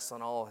mercy rests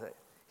on all that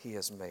he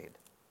has made.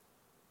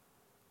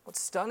 What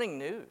stunning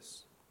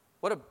news.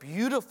 What a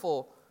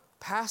beautiful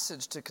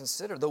passage to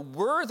consider. The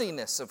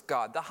worthiness of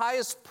God, the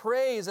highest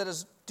praise that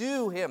is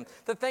due him,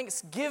 the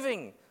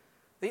thanksgiving,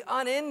 the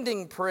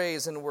unending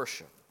praise and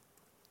worship.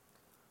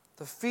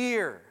 The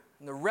fear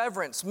and the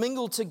reverence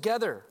mingle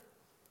together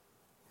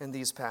in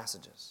these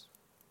passages.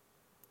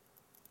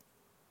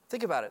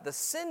 Think about it. The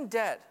sin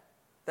debt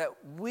that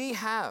we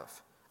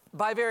have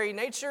by very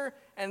nature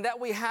and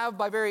that we have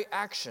by very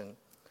action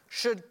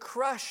should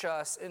crush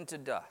us into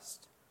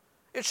dust.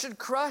 It should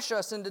crush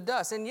us into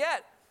dust. And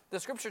yet, the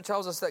scripture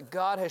tells us that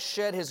God has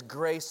shed his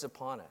grace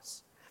upon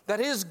us, that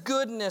his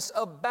goodness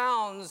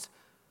abounds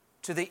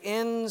to the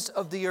ends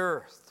of the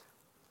earth,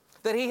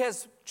 that he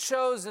has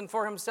chosen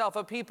for himself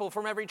a people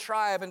from every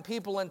tribe and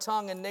people and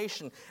tongue and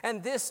nation.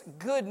 And this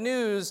good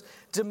news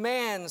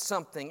demands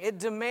something. It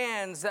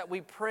demands that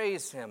we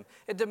praise him.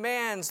 It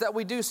demands that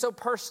we do so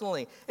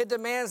personally. It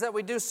demands that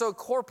we do so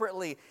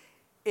corporately.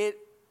 It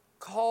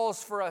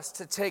calls for us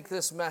to take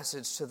this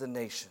message to the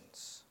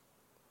nations,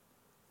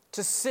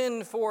 to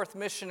send forth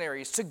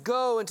missionaries, to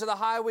go into the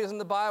highways and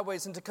the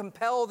byways and to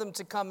compel them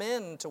to come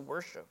in to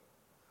worship.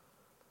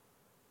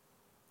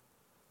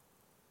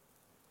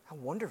 How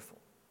wonderful.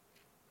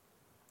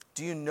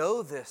 Do you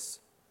know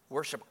this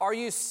worship? Are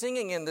you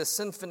singing in this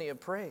symphony of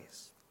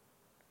praise?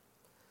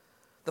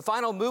 The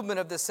final movement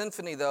of this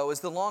symphony, though, is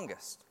the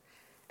longest.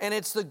 And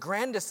it's the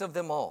grandest of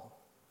them all,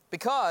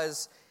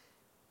 because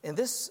in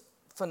this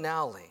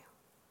finale,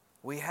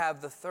 we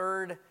have the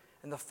third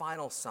and the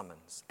final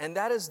summons. And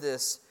that is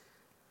this: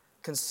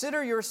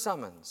 consider your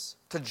summons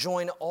to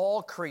join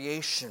all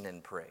creation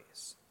in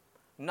praise.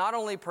 Not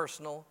only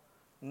personal,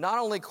 not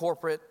only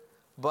corporate,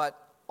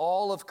 but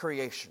all of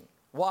creation.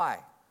 Why?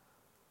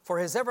 For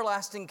his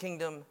everlasting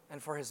kingdom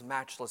and for his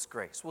matchless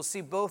grace. We'll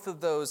see both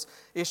of those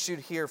issued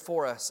here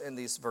for us in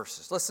these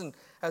verses. Listen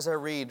as I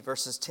read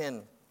verses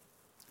 10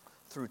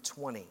 through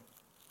 20.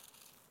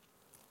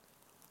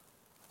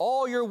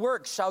 All your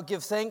works shall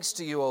give thanks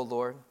to you, O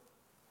Lord,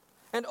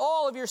 and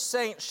all of your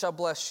saints shall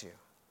bless you.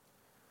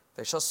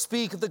 They shall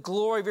speak of the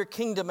glory of your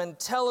kingdom and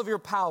tell of your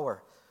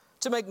power,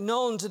 to make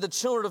known to the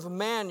children of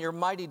man your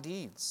mighty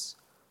deeds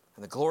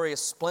and the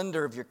glorious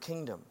splendor of your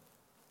kingdom.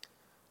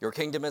 Your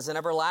kingdom is an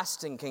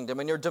everlasting kingdom,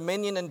 and your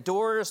dominion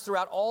endures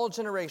throughout all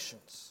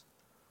generations.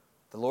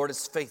 The Lord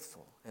is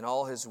faithful in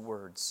all his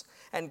words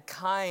and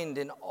kind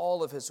in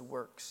all of his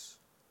works.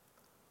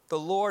 The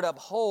Lord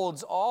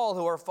upholds all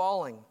who are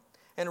falling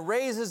and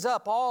raises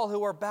up all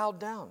who are bowed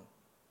down.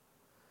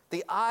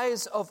 The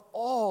eyes of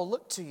all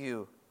look to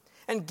you,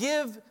 and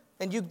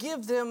you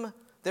give them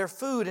their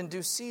food in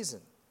due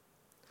season.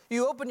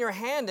 You open your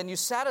hand and you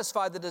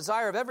satisfy the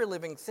desire of every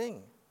living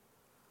thing.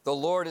 The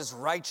Lord is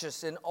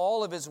righteous in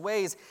all of his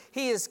ways.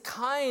 He is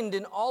kind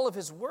in all of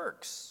his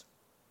works.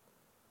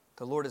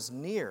 The Lord is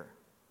near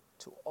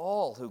to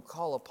all who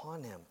call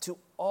upon him, to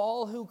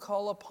all who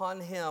call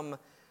upon him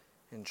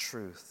in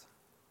truth.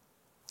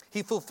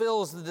 He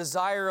fulfills the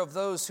desire of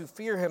those who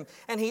fear him,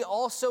 and he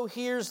also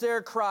hears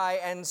their cry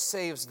and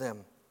saves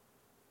them.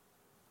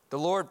 The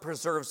Lord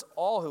preserves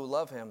all who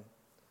love him,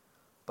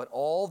 but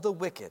all the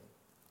wicked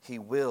he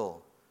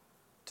will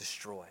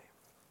destroy.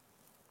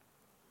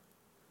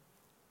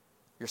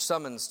 Your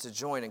summons to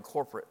join in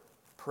corporate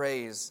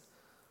praise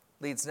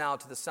leads now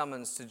to the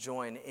summons to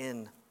join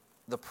in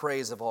the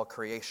praise of all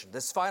creation.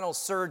 This final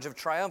surge of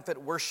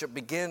triumphant worship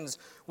begins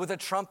with a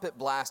trumpet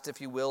blast, if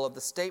you will, of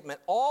the statement,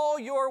 all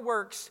your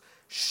works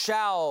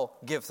shall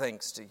give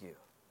thanks to you.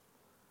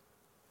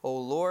 O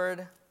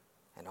Lord,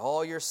 and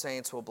all your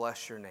saints will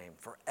bless your name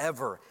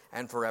forever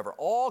and forever.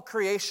 All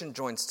creation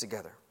joins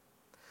together.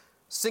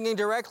 Singing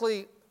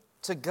directly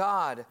to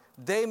God,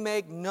 they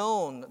make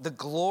known the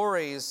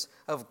glories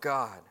of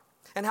God.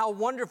 And how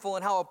wonderful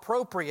and how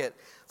appropriate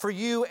for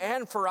you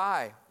and for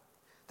I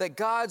that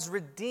God's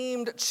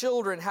redeemed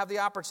children have the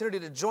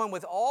opportunity to join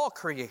with all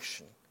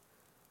creation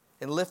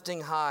in lifting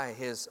high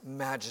his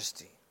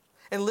majesty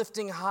and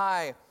lifting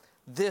high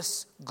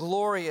this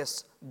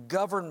glorious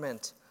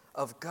government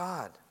of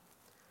God.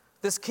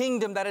 This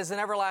kingdom that is an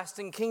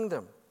everlasting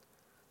kingdom.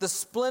 The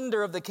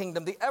splendor of the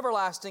kingdom, the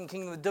everlasting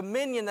kingdom, the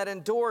dominion that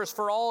endures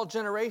for all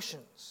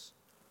generations.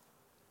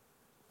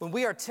 When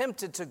we are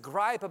tempted to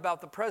gripe about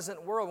the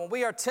present world, when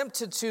we are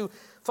tempted to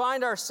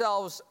find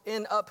ourselves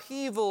in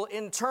upheaval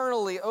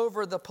internally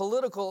over the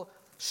political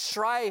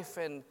strife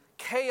and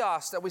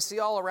chaos that we see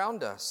all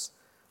around us,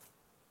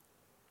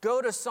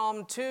 go to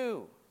Psalm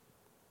 2.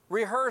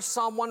 Rehearse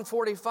Psalm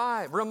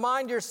 145.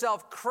 Remind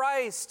yourself,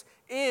 Christ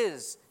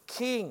is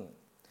King.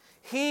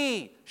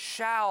 He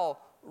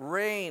shall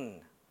reign.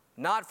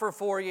 Not for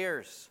 4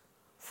 years,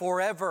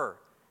 forever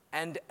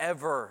and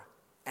ever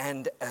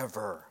and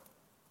ever.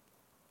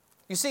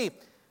 You see,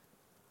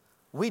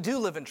 we do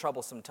live in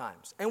troublesome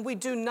times, and we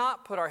do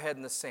not put our head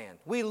in the sand.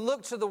 We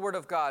look to the Word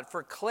of God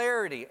for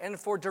clarity and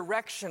for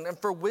direction and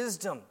for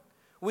wisdom.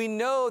 We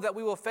know that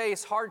we will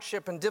face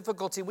hardship and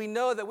difficulty. We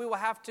know that we will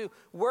have to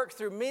work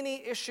through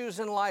many issues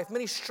in life,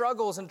 many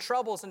struggles and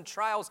troubles and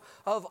trials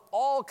of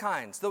all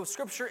kinds. Though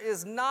Scripture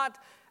is not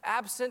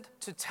absent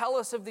to tell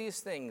us of these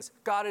things,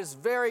 God is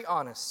very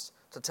honest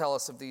to tell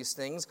us of these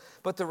things.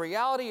 But the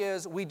reality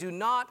is we do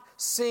not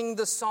sing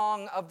the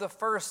song of the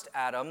first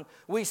Adam.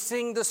 We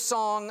sing the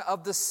song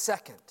of the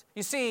second.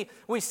 You see,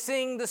 we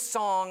sing the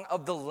song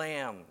of the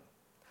Lamb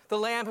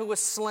who was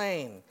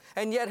slain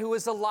and yet who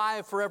is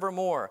alive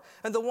forevermore,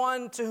 and the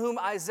one to whom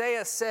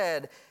Isaiah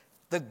said,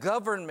 the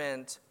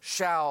government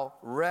shall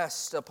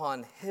rest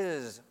upon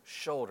his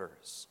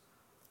shoulders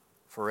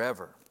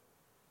forever.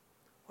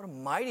 What a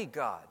mighty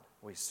God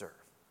we serve.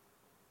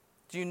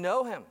 Do you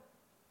know him?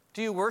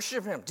 Do you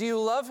worship him? Do you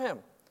love him?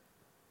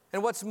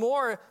 And what's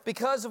more,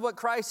 because of what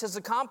Christ has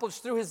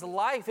accomplished through his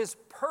life, his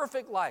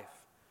perfect life.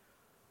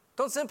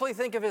 Don't simply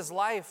think of his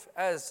life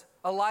as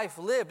a life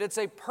lived. It's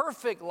a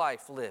perfect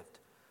life lived.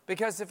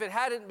 Because if it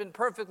hadn't been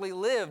perfectly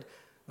lived,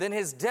 then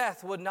his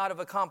death would not have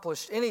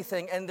accomplished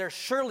anything, and there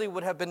surely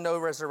would have been no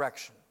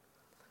resurrection.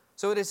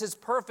 So it is his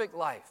perfect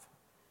life,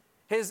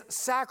 his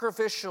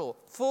sacrificial,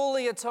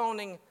 fully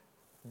atoning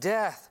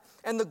death,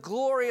 and the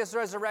glorious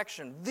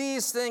resurrection.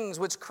 These things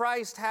which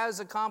Christ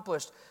has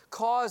accomplished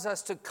cause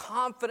us to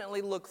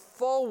confidently look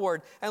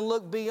forward and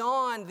look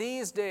beyond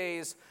these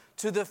days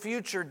to the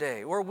future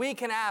day, where we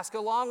can ask,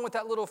 along with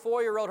that little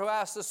 4-year-old who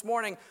asked this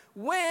morning,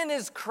 when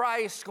is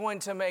Christ going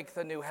to make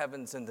the new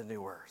heavens and the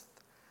new earth?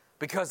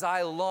 Because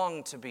I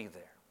long to be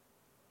there.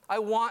 I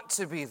want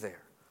to be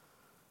there.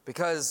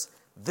 Because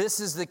This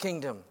is the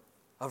kingdom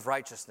of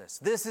righteousness.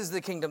 This is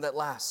the kingdom that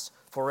lasts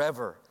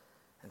forever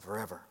and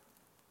forever.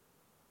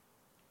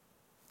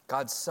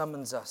 God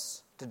summons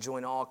us to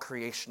join all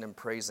creation in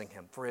praising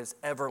him for his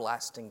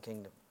everlasting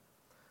kingdom.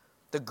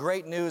 The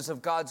great news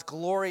of God's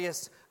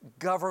glorious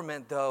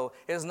government, though,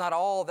 is not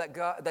all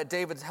that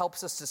David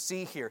helps us to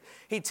see here.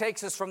 He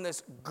takes us from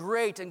this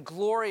great and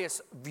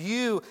glorious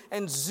view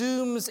and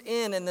zooms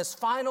in this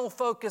final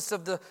focus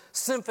of the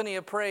symphony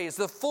of praise.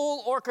 The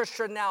full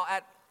orchestra now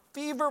at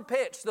fever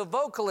pitch, the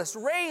vocalists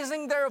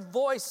raising their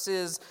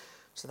voices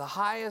to the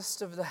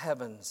highest of the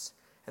heavens,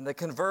 and they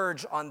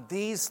converge on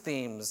these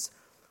themes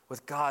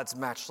with God's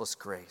matchless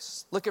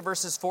grace. Look at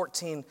verses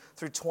 14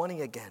 through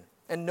 20 again,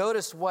 and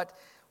notice what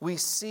we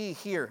see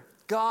here.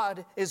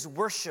 God is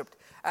worshiped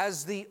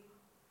as the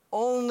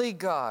only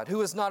God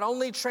who is not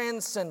only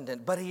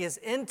transcendent, but he is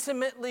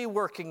intimately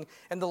working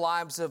in the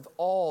lives of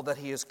all that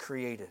he has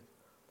created.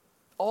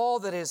 All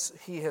that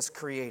he has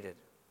created.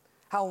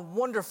 How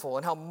wonderful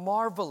and how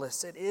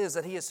marvelous it is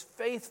that he is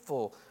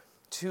faithful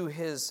to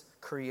his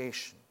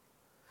creation.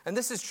 And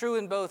this is true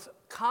in both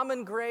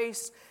common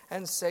grace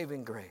and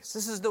saving grace.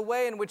 This is the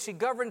way in which he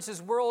governs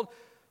his world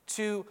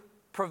to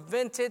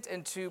prevent it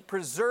and to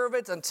preserve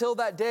it until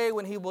that day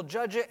when he will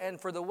judge it, and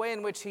for the way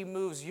in which he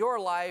moves your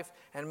life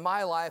and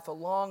my life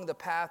along the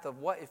path of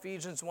what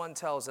Ephesians 1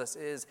 tells us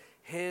is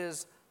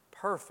his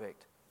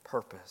perfect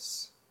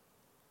purpose.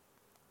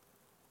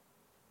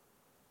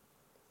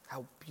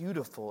 How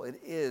beautiful it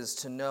is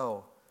to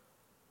know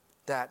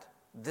that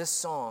this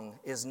song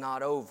is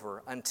not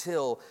over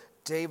until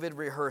David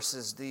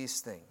rehearses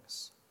these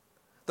things.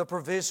 The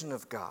provision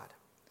of God,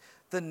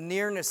 the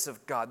nearness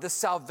of God, the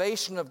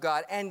salvation of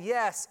God, and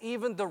yes,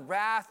 even the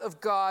wrath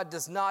of God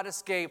does not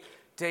escape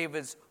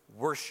David's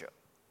worship.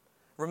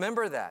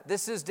 Remember that.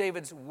 This is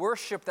David's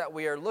worship that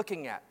we are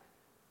looking at.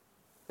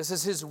 This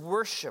is his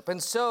worship.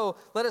 And so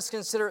let us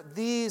consider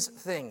these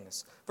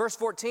things. Verse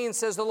 14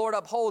 says, the Lord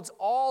upholds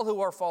all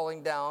who are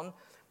falling down,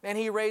 and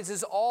he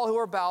raises all who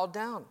are bowed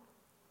down.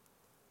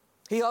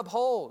 He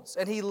upholds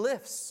and he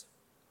lifts.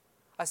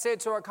 I say it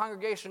to our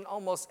congregation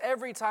almost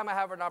every time I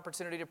have an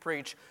opportunity to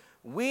preach.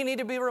 We need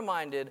to be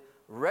reminded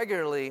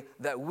regularly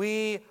that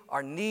we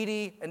are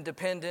needy and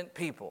dependent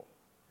people.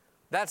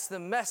 That's the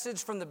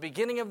message from the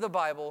beginning of the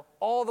Bible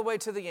all the way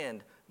to the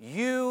end.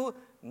 You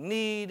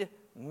need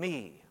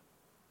me.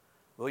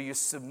 Will you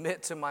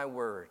submit to my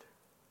word?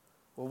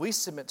 Will we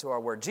submit to our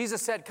word?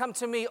 Jesus said, come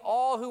to me,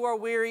 all who are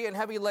weary and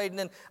heavy laden,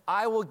 and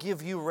I will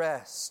give you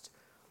rest.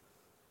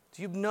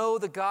 Do you know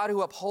the God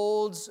who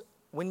upholds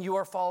when you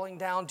are falling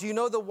down? Do you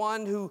know the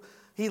one who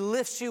he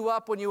lifts you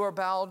up when you are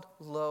bowed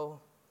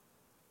low?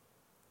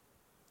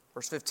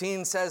 Verse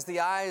 15 says, the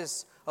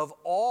eyes of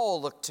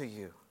all look to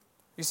you.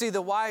 You see,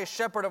 the wise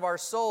shepherd of our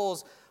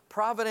souls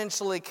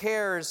providentially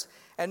cares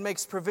and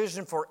makes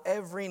provision for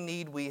every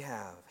need we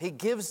have. He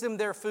gives them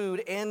their food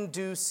in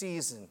due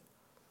season.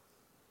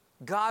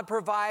 God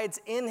provides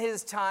in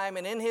his time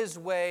and in his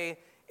way,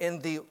 in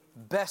the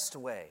best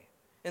way,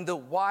 in the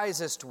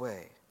wisest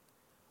way.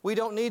 We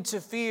don't need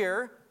to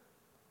fear.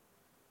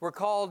 We're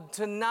called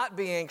to not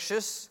be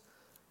anxious.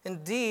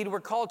 Indeed, we're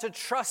called to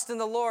trust in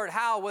the Lord.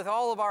 How? With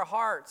all of our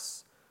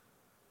hearts.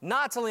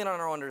 Not to lean on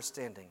our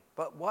understanding,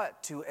 but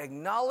what? To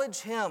acknowledge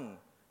him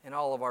in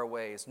all of our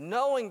ways,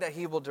 knowing that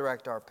he will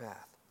direct our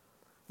path.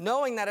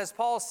 Knowing that, as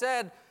Paul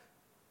said,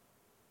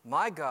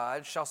 my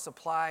God shall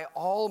supply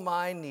all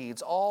my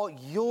needs, all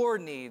your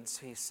needs,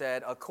 he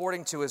said,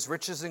 according to his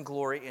riches and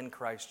glory in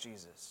Christ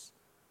Jesus.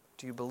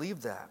 Do you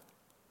believe that?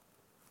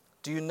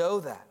 Do you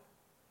know that?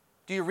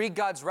 Do you read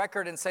God's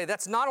record and say,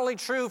 that's not only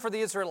true for the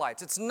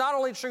Israelites, it's not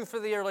only true for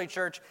the early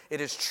church,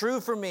 it is true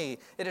for me,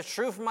 it is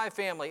true for my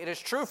family, it is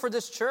true for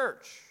this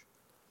church.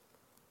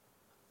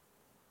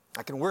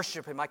 I can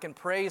worship him, I can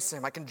praise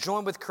him, I can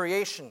join with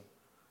creation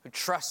who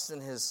trusts in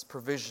his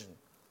provision.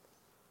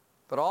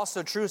 But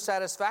also true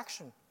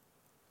satisfaction.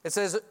 It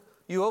says,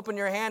 you open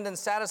your hand and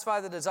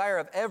satisfy the desire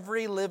of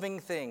every living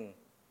thing.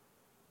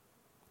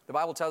 The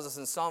Bible tells us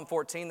in Psalm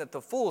 14 that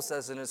the fool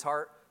says in his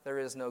heart, there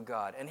is no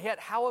God. And yet,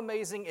 how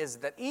amazing is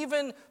it that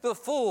even the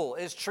fool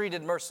is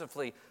treated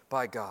mercifully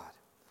by God?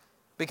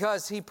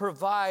 Because he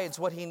provides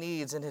what he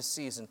needs in his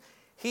season.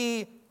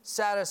 He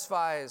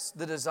satisfies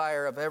the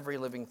desire of every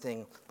living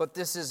thing. But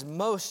this is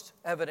most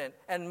evident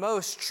and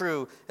most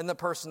true in the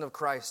person of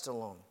Christ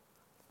alone.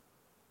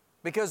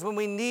 Because when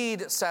we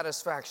need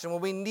satisfaction,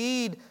 when we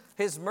need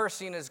his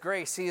mercy and his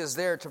grace, he is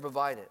there to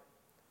provide it.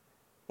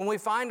 When we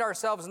find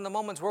ourselves in the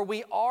moments where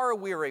we are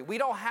weary, we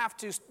don't have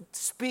to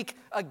speak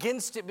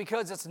against it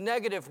because it's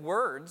negative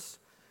words.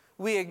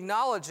 We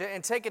acknowledge it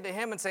and take it to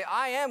him and say,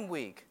 I am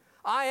weak,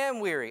 I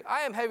am weary, I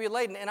am heavy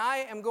laden, and I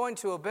am going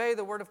to obey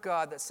the word of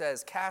God that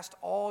says, cast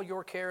all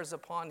your cares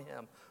upon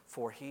him,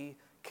 for he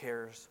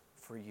cares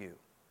for you.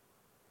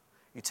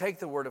 You take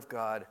the word of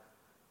God,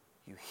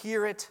 you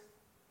hear it,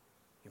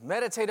 you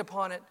meditate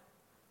upon it,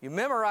 you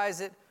memorize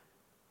it,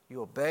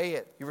 you obey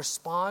it, you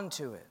respond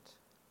to it.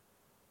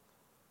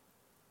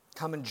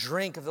 Come and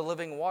drink of the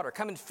living water.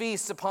 Come and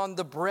feast upon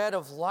the bread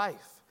of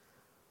life.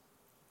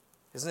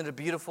 Isn't it a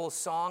beautiful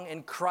song?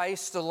 In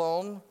Christ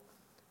alone,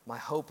 my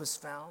hope is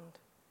found.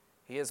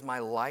 He is my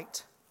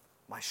light,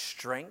 my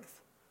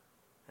strength,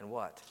 and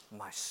what?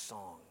 My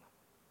song.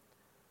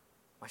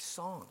 My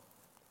song.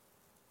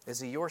 Is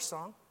he your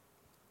song?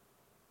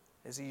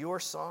 Is he your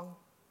song?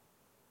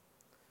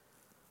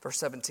 Verse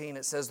 17,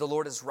 it says, the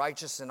Lord is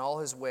righteous in all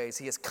his ways.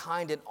 He is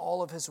kind in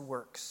all of his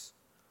works.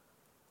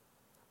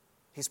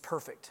 He's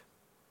perfect.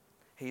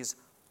 He's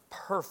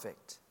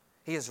perfect.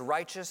 He is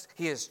righteous.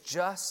 He is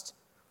just.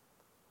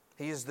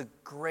 He is the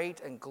great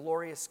and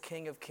glorious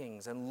King of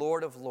kings and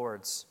Lord of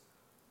lords.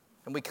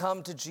 And we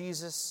come to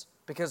Jesus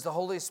because the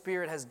Holy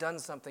Spirit has done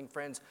something,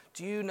 friends.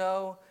 Do you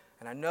know,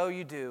 and I know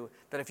you do,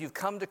 that if you've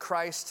come to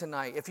Christ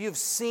tonight, if you've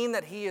seen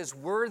that he is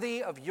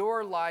worthy of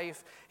your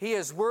life, he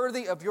is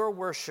worthy of your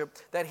worship,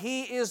 that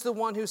he is the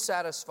one who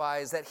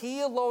satisfies, that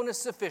he alone is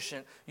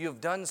sufficient, you have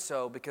done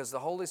so because the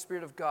Holy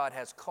Spirit of God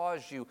has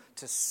caused you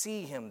to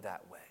see him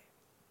that way.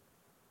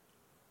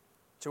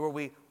 To where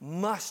we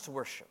must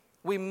worship.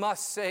 We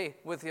must say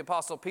with the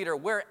Apostle Peter,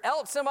 where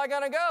else am I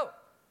going to go?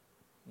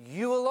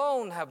 You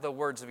alone have the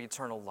words of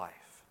eternal life.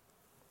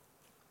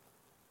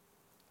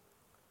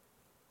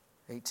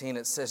 18,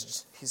 it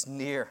says he's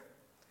near.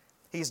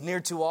 He's near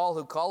to all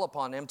who call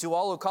upon him, to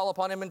all who call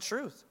upon him in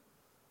truth.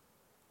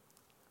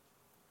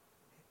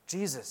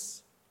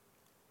 Jesus,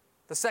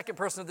 the second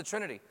person of the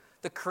Trinity,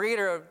 the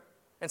creator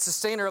and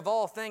sustainer of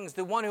all things,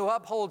 the one who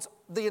upholds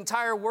the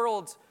entire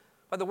world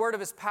by the word of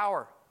his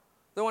power.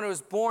 The one who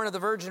was born of the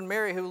Virgin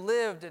Mary, who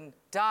lived and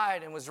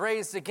died and was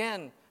raised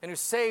again, and who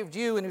saved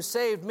you and who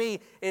saved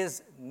me,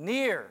 is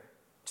near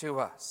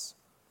to us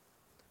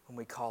when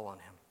we call on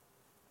him.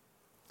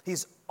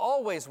 He's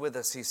always with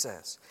us, he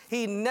says.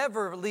 He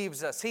never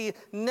leaves us. He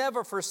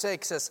never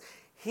forsakes us.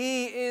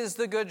 He is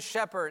the good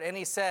shepherd. And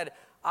he said,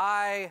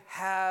 I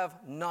have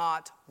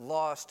not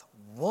lost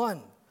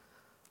one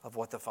of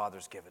what the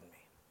Father's given me.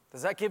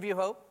 Does that give you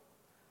hope?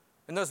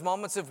 In those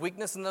moments of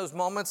weakness, in those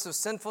moments of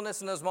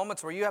sinfulness, in those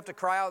moments where you have to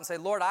cry out and say,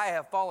 Lord, I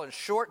have fallen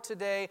short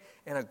today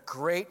in a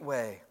great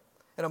way,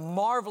 in a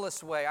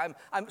marvelous way.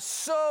 I'm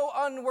so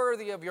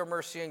unworthy of your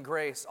mercy and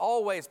grace,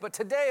 always. But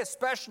today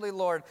especially,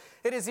 Lord,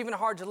 it is even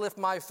hard to lift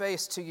my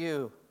face to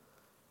you.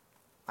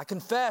 I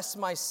confess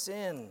my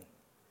sin.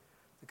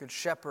 The Good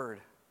Shepherd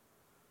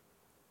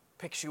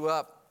picks you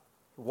up,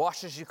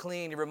 washes you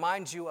clean. He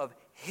reminds you of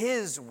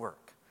his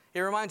work. He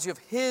reminds you of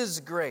his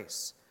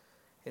grace.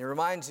 And it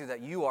reminds you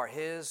that you are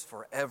his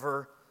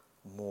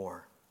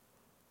forevermore.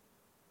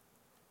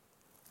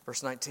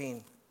 Verse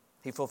 19,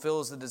 he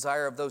fulfills the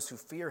desire of those who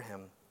fear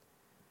him,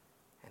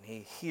 and he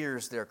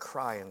hears their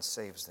cry and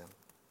saves them.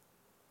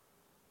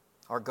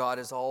 Our God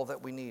is all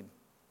that we need.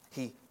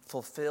 He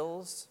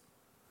fulfills,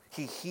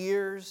 he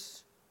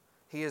hears,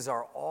 he is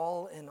our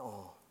all in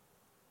all.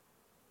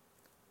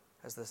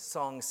 As the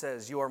song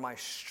says, you are my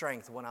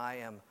strength when I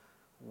am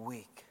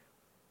weak.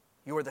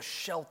 You are the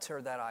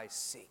shelter that I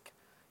seek.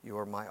 You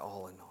are my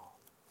all in all.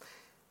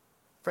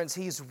 Friends,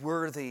 he's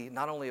worthy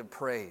not only of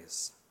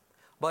praise,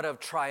 but of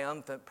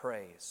triumphant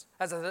praise.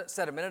 As I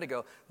said a minute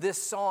ago,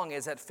 this song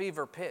is at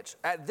fever pitch.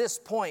 At this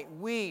point,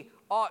 we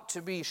ought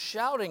to be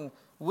shouting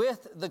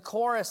with the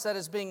chorus that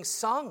is being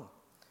sung.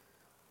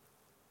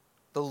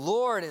 The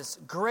Lord is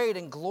great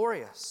and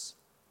glorious.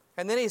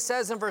 And then he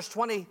says in verse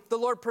 20, the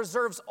Lord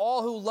preserves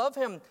all who love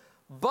him,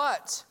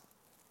 but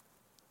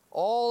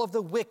all of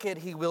the wicked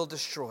he will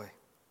destroy.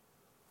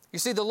 You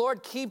see, the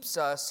Lord keeps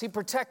us, he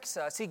protects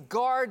us, he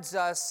guards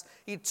us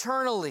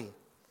eternally.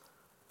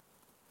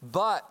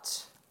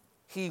 But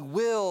he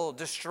will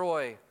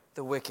destroy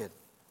the wicked.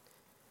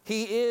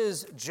 He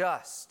is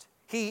just.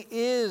 He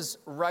is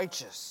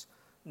righteous.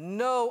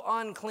 No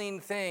unclean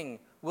thing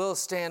will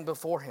stand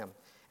before him.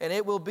 And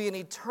it will be an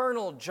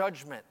eternal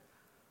judgment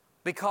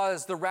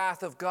because the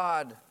wrath of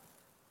God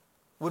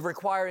would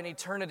require an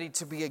eternity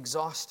to be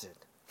exhausted.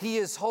 He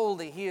is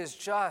holy. He is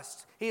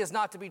just. He is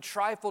not to be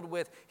trifled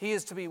with. He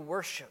is to be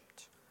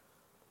worshiped.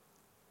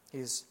 He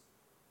is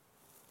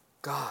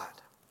God,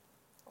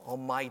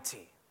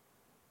 Almighty.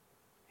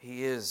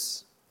 He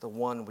is the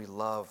one we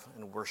love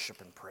and worship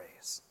and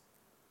praise.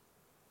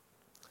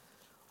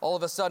 All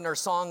of a sudden, our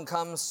song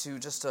comes to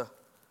just a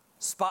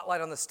spotlight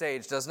on the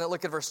stage, doesn't it?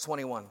 Look at verse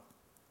 21.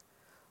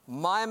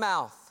 My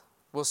mouth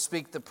will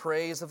speak the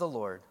praise of the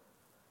Lord,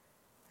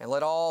 and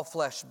let all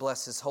flesh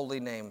bless his holy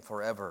name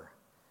forever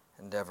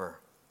and ever.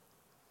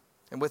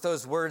 And with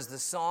those words, the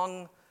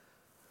song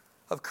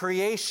of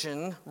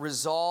creation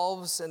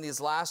resolves in these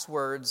last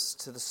words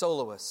to the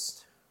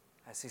soloist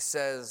as he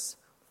says,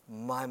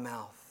 my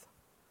mouth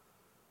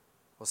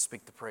will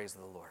speak the praise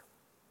of the Lord.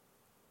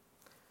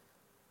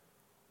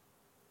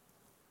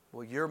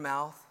 Will your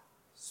mouth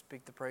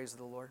speak the praise of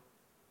the Lord?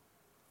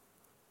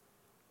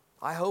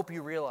 I hope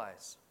you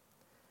realize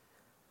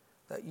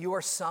that you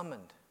are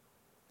summoned,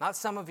 not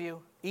some of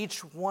you,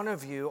 each one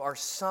of you are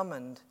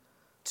summoned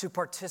to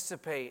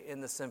participate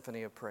in the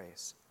symphony of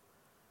praise.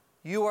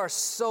 You are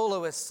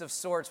soloists of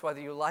sorts, whether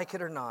you like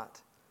it or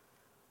not,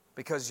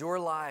 because your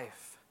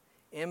life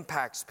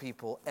impacts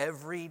people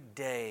every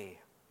day.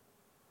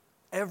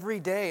 every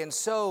day. And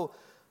so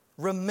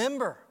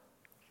remember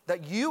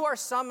that you are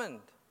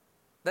summoned,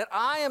 that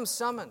I am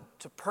summoned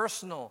to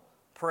personal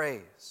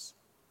praise.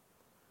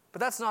 But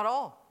that's not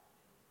all.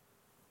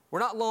 We're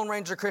not Lone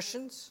Ranger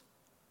Christians,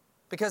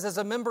 because as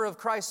a member of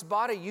Christ's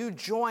body, you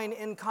join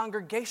in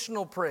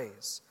congregational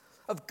praise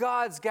of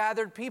God's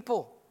gathered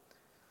people.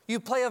 You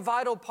play a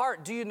vital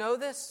part. Do you know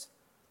this?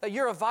 That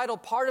you're a vital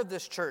part of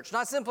this church.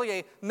 Not simply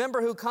a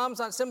member who comes,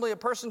 not simply a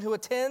person who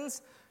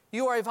attends.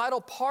 You are a vital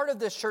part of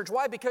this church.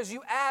 Why? Because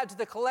you add to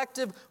the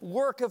collective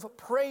work of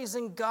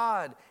praising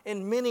God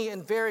in many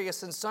and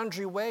various and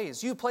sundry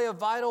ways. You play a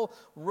vital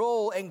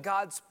role in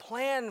God's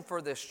plan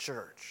for this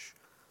church,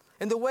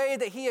 in the way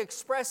that He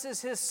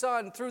expresses His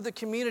Son through the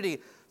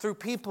community, through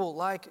people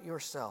like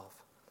yourself.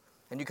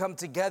 And you come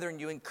together and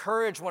you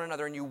encourage one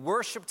another and you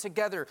worship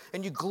together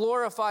and you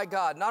glorify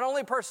God, not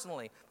only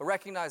personally, but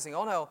recognizing,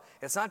 oh no,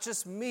 it's not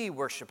just me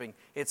worshiping,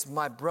 it's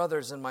my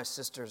brothers and my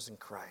sisters in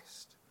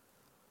Christ.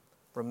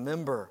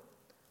 Remember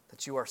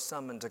that you are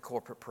summoned to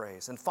corporate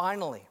praise. And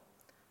finally,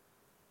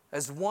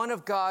 as one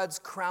of God's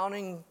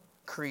crowning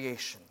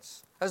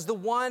creations, as the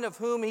one of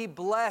whom He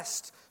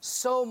blessed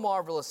so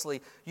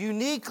marvelously,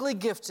 uniquely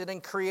gifted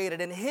and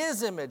created in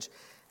His image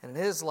and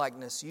in His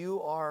likeness,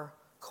 you are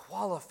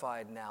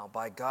qualified now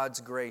by God's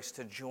grace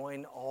to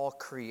join all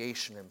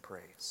creation in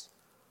praise.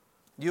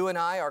 You and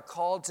I are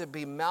called to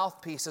be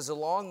mouthpieces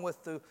along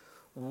with the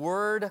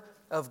Word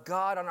of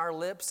God on our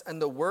lips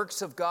and the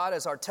works of God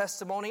as our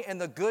testimony and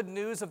the good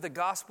news of the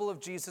gospel of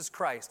Jesus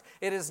Christ.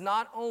 It is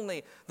not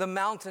only the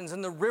mountains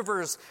and the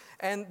rivers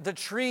and the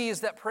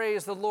trees that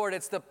praise the Lord,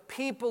 it's the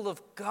people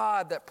of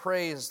God that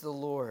praise the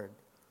Lord.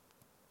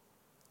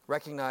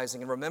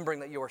 Recognizing and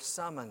remembering that you are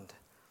summoned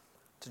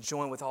to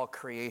join with all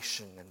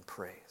creation in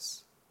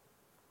praise.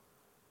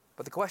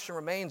 But the question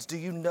remains, do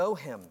you know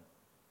Him?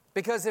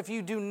 Because if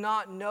you do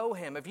not know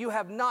Him, if you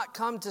have not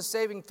come to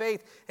saving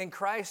faith in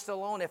Christ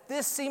alone, if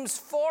this seems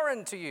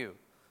foreign to you,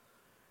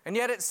 and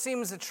yet it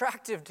seems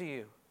attractive to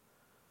you,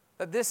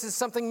 that this is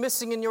something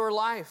missing in your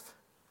life,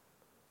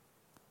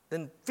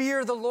 then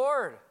fear the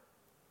Lord.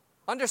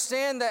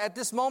 Understand that at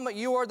this moment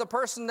you are the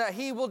person that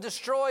He will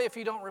destroy if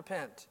you don't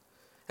repent,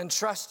 and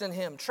trust in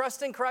Him.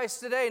 Trust in Christ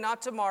today,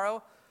 not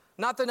tomorrow,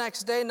 not the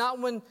next day, not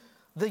when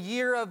the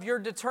year of your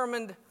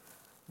determined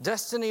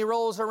destiny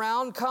rolls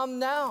around. Come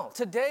now.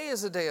 Today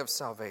is a day of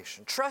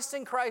salvation. Trust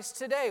in Christ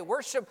today.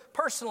 Worship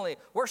personally.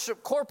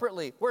 Worship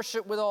corporately.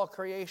 Worship with all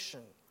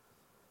creation.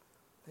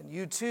 And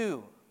you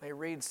too may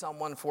read Psalm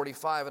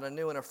 145 in a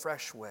new and a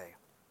fresh way.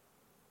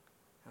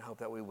 And I hope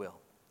that we will.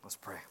 Let's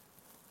pray.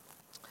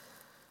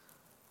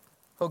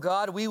 Oh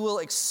God, we will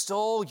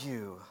extol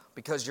you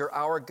because you're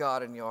our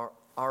God and you're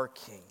our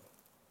King.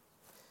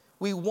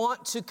 We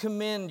want to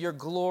commend your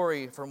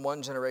glory from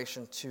one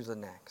generation to the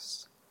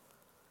next.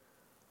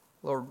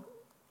 Lord,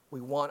 we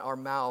want our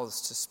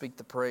mouths to speak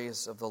the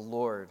praise of the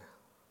Lord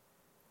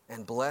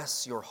and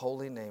bless your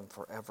holy name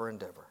forever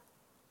and ever.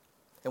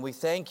 And we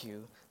thank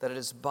you that it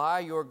is by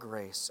your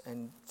grace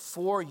and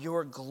for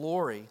your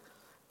glory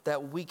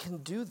that we can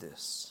do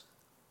this.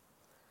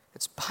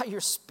 It's by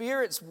your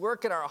Spirit's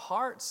work in our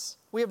hearts.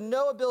 We have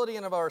no ability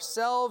in of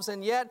ourselves,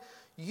 and yet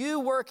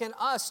you work in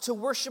us to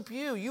worship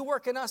you. You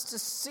work in us to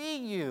see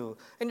you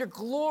and your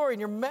glory and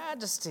your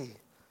majesty.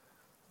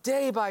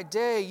 Day by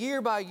day,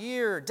 year by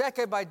year,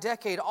 decade by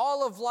decade,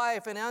 all of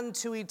life and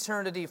unto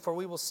eternity, for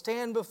we will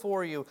stand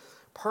before you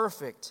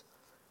perfect.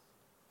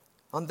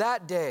 On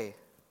that day,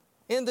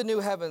 in the new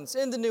heavens,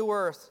 in the new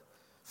earth,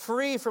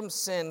 free from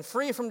sin,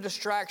 free from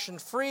distraction,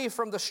 free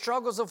from the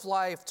struggles of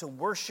life, to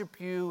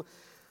worship you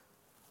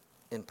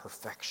in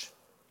perfection.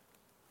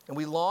 And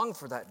we long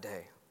for that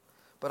day.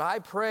 But I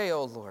pray,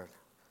 oh Lord,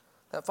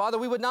 that, Father,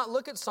 we would not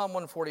look at Psalm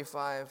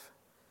 145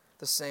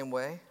 the same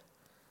way,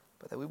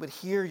 but that we would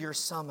hear your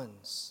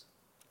summons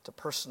to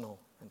personal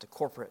and to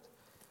corporate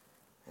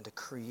and to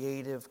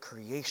creative,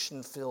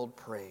 creation-filled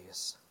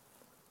praise.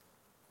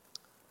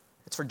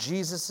 It's for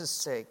Jesus'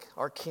 sake,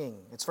 our King.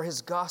 It's for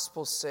His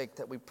gospel's sake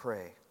that we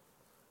pray.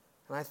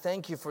 And I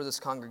thank you for this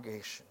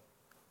congregation.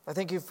 I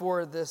thank you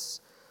for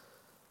this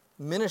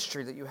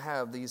ministry that you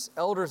have, these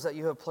elders that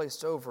you have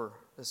placed over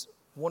this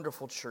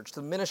wonderful church,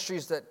 the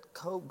ministries that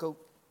go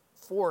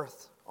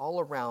forth all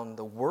around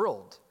the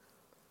world.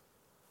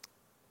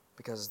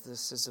 Because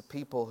this is a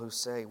people who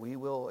say, we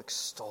will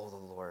extol the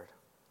Lord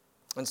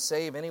and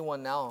save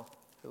anyone now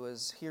who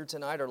is here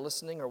tonight or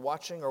listening or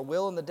watching or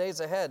will in the days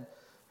ahead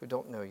who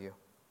don't know you.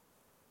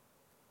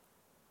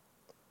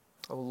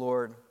 Oh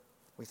Lord,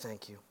 we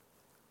thank you.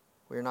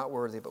 We are not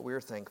worthy, but we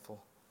are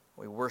thankful.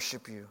 We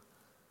worship you.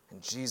 In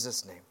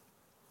Jesus' name,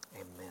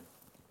 amen.